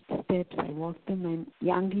finished the steps. I walked them. I'm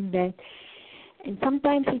young in that. And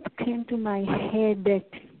sometimes it came to my head that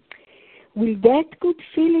will that good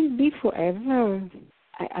feeling be forever?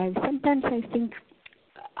 Sometimes I think,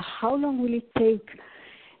 how long will it take?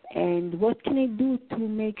 And what can I do to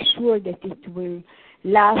make sure that it will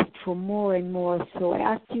last for more and more? So I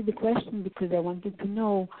asked you the question because I wanted to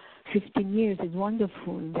know. 15 years is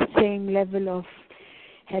wonderful. The same level of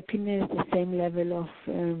happiness, the same level of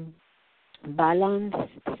balance,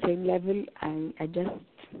 the same level. I just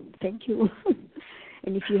thank you.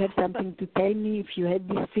 And if you have something to tell me, if you had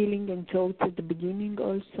this feeling and thoughts at the beginning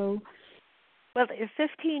also. Well, if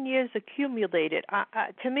 15 years accumulated,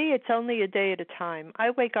 to me it's only a day at a time.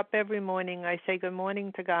 I wake up every morning, I say good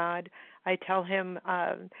morning to God. I tell him,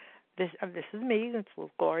 this is me, it's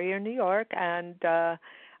Gloria in New York, and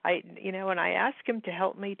and I ask him to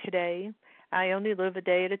help me today. I only live a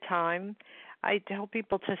day at a time. I tell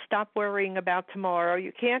people to stop worrying about tomorrow.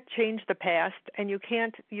 You can't change the past, and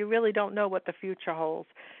you really don't know what the future holds.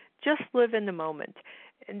 Just live in the moment.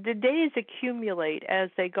 And the days accumulate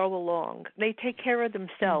as they go along. They take care of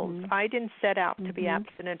themselves. Mm-hmm. I didn't set out to be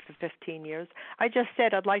abstinent for 15 years. I just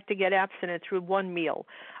said I'd like to get abstinent through one meal.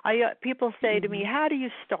 People say to me, how do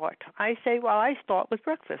you start? I say, well, I start with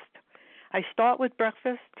breakfast. I start with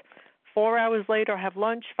breakfast. 4 hours later, I have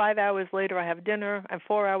lunch. 5 hours later, I have dinner. And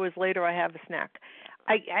 4 hours later, I have a snack.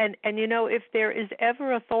 If there is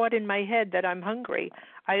ever a thought in my head that I'm hungry,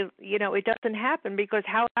 it doesn't happen because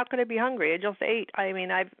how could I be hungry? I just ate. I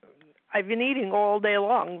mean, I've been eating all day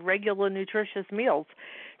long, regular nutritious meals.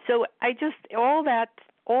 So all that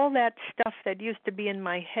stuff that used to be in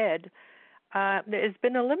my head has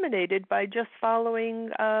been eliminated by just following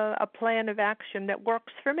a plan of action that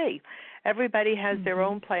works for me. Everybody has their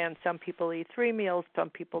own plan. Some people eat 3 meals.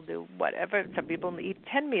 Some people do whatever. Some people eat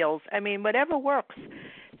 10 meals. I mean, whatever works.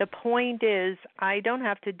 The point is, I don't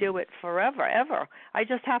have to do it forever, ever. I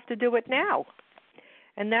just have to do it now.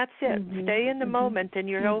 And that's it. Stay in the moment, and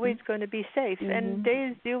you're always going to be safe. And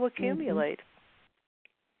days do accumulate.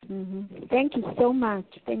 Thank you so much.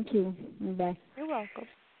 Thank you. Bye. You're welcome.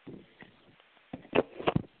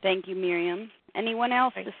 Thank you, Miriam. Anyone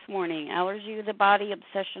else this morning? Allergy of the body,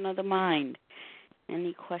 obsession of the mind.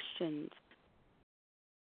 Any questions?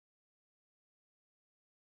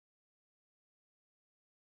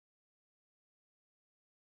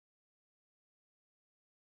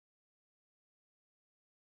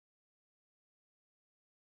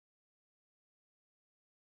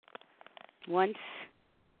 Once,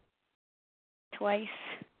 twice.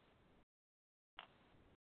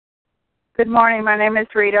 Good morning. My name is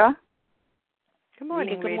Rita. Good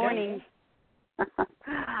morning, Rita. Good morning.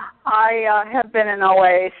 I have been in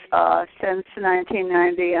OA since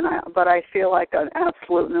 1990, but I feel like an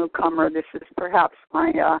absolute newcomer. This is perhaps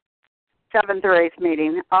my 7th or 8th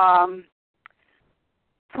meeting.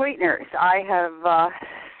 Sweeteners. I have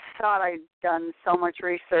thought I'd done so much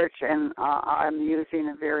research, and I'm using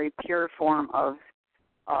a very pure form of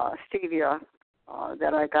stevia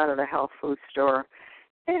that I got at a health food store.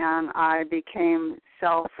 And I became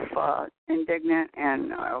self-indignant,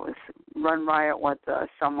 and I was run riot with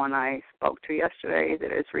someone I spoke to yesterday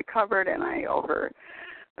that is recovered, and I owe her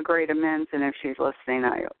a great amends. And if she's listening,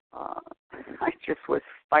 I just was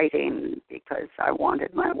fighting because I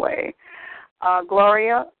wanted my way.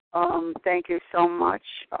 Gloria, thank you so much.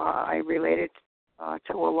 I related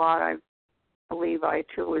to a lot. I believe I,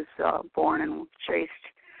 too, was born and chased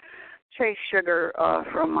sugar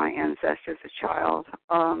from my ancestors as a child.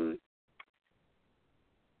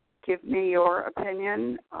 Give me your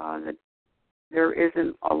opinion. That there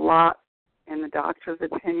isn't a lot in the doctor's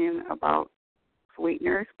opinion about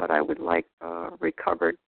sweeteners, but I would like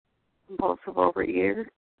recovered compulsive overeater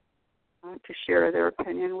to share their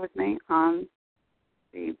opinion with me on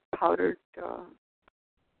the powdered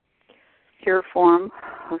pure form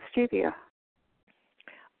of stevia.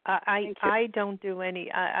 I don't do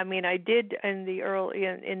any. I mean, I did in the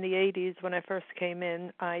in the 80s when I first came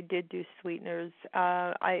in. I did do sweeteners.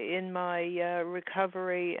 In my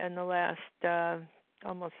recovery in the last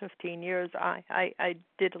almost 15 years, I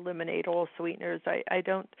did eliminate all sweeteners. I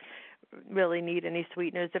don't really need any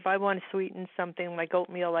sweeteners. If I want to sweeten something like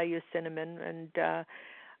oatmeal, I use cinnamon. And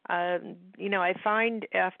I find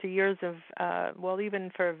after years of,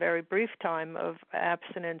 even for a very brief time of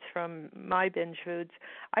abstinence from my binge foods,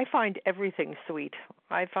 I find everything sweet.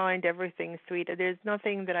 There's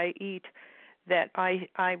nothing that I eat that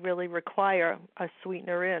I really require a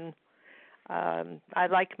sweetener in. I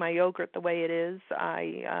like my yogurt the way it is.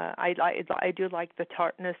 I do like the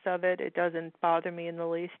tartness of it. It doesn't bother me in the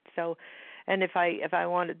least. So, and if I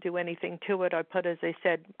want to do anything to it, I put, as I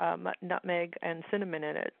said, nutmeg and cinnamon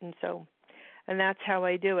in it, and that's how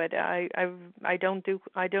I do it. I don't do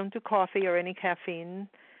coffee or any caffeine,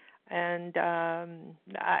 and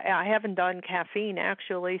I haven't done caffeine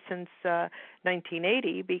actually since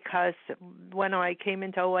 1980, because when I came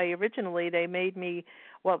into OA originally, they made me.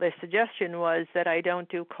 Well, their suggestion was that I don't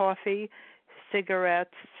do coffee,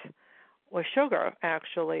 cigarettes, or sugar,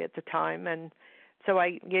 actually, at the time. And so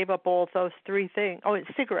I gave up all those three things. Oh,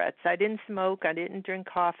 cigarettes. I didn't smoke. I didn't drink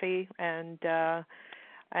coffee. And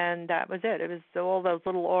that was it. It was all those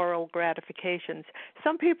little oral gratifications.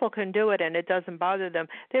 Some people can do it and it doesn't bother them.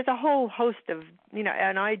 There's a whole host of,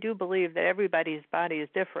 and I do believe that everybody's body is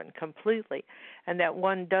different completely, and that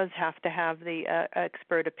one does have to have the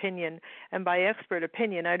expert opinion. And by expert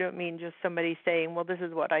opinion, I don't mean just somebody saying, well, this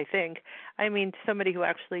is what I think. I mean somebody who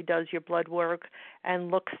actually does your blood work and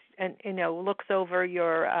looks over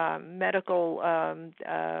your medical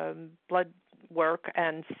blood work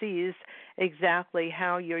and sees exactly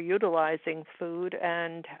how you're utilizing food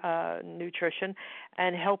and nutrition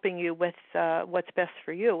and helping you with what's best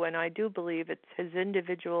for you. And I do believe it's as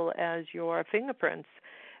individual as your fingerprints,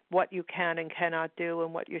 what you can and cannot do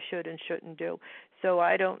and what you should and shouldn't do. So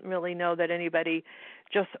I don't really know that anybody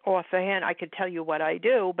just off the hand, I could tell you what I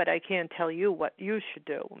do, but I can't tell you what you should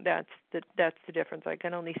do. That's the difference. I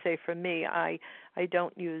can only say for me, I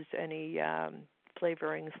don't use any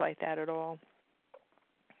flavorings like that at all.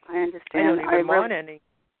 I understand. I don't even want any.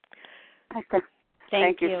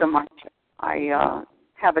 Thank you so much. I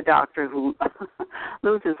have a doctor who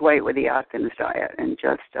loses weight with the Atkins diet and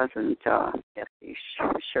just doesn't get the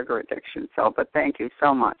sugar addiction. So, but thank you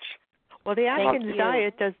so much. Well, the Atkins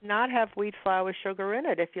diet does not have wheat flour sugar in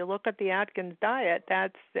it. If you look at the Atkins diet,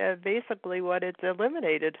 that's basically what it's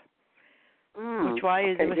eliminated, which why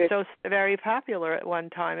it was so very popular at one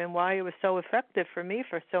time and why it was so effective for me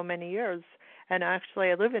for so many years. And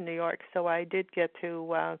actually, I live in New York, so I did get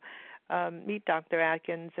to meet Dr.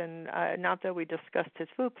 Atkins, and not that we discussed his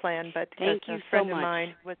food plan, but as a friend of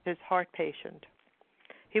mine was his heart patient.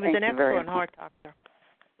 He was an excellent heart doctor.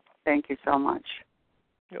 Thank you so much.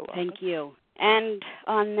 You're welcome. Thank you. And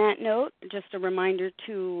on that note, just a reminder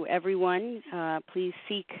to everyone, please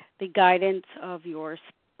seek the guidance of your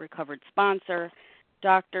recovered sponsor,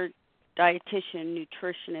 doctor, dietitian,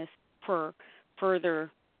 nutritionist, for further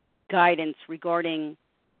guidance regarding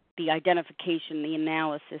the identification, the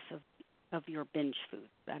analysis of your binge food.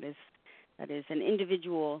 That is an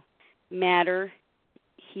individual matter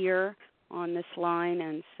here on this line,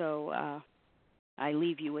 and so I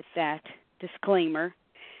leave you with that disclaimer.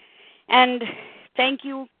 And thank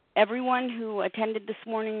you, everyone who attended this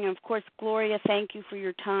morning. And of course, Gloria, thank you for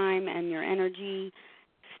your time and your energy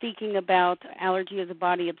speaking about allergy of the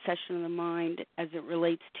body, obsession of the mind as it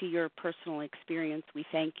relates to your personal experience. We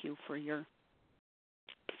thank you for your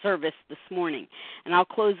service this morning. And I'll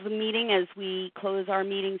close the meeting as we close our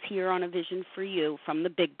meetings here on A Vision for You from the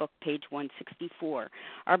Big Book, page 164.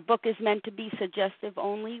 Our book is meant to be suggestive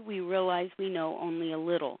only. We realize we know only a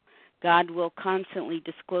little. God will constantly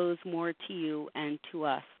disclose more to you and to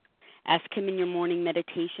us. Ask him in your morning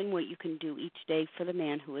meditation what you can do each day for the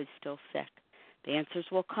man who is still sick. The answers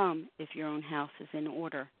will come if your own house is in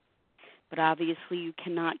order. But obviously you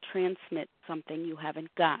cannot transmit something you haven't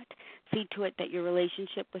got. See to it that your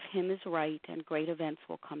relationship with him is right, and great events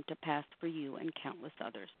will come to pass for you and countless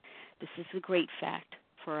others. This is the great fact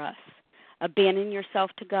for us. Abandon yourself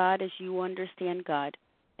to God as you understand God.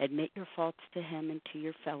 Admit your faults to him and to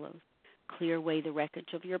your fellows. Clear away the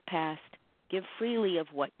wreckage of your past. Give freely of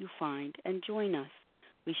what you find, and join us.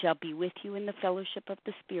 We shall be with you in the fellowship of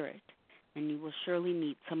the Spirit, and you will surely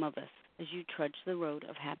meet some of us as you trudge the road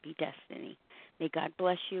of happy destiny. May God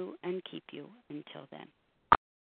bless you and keep you until then.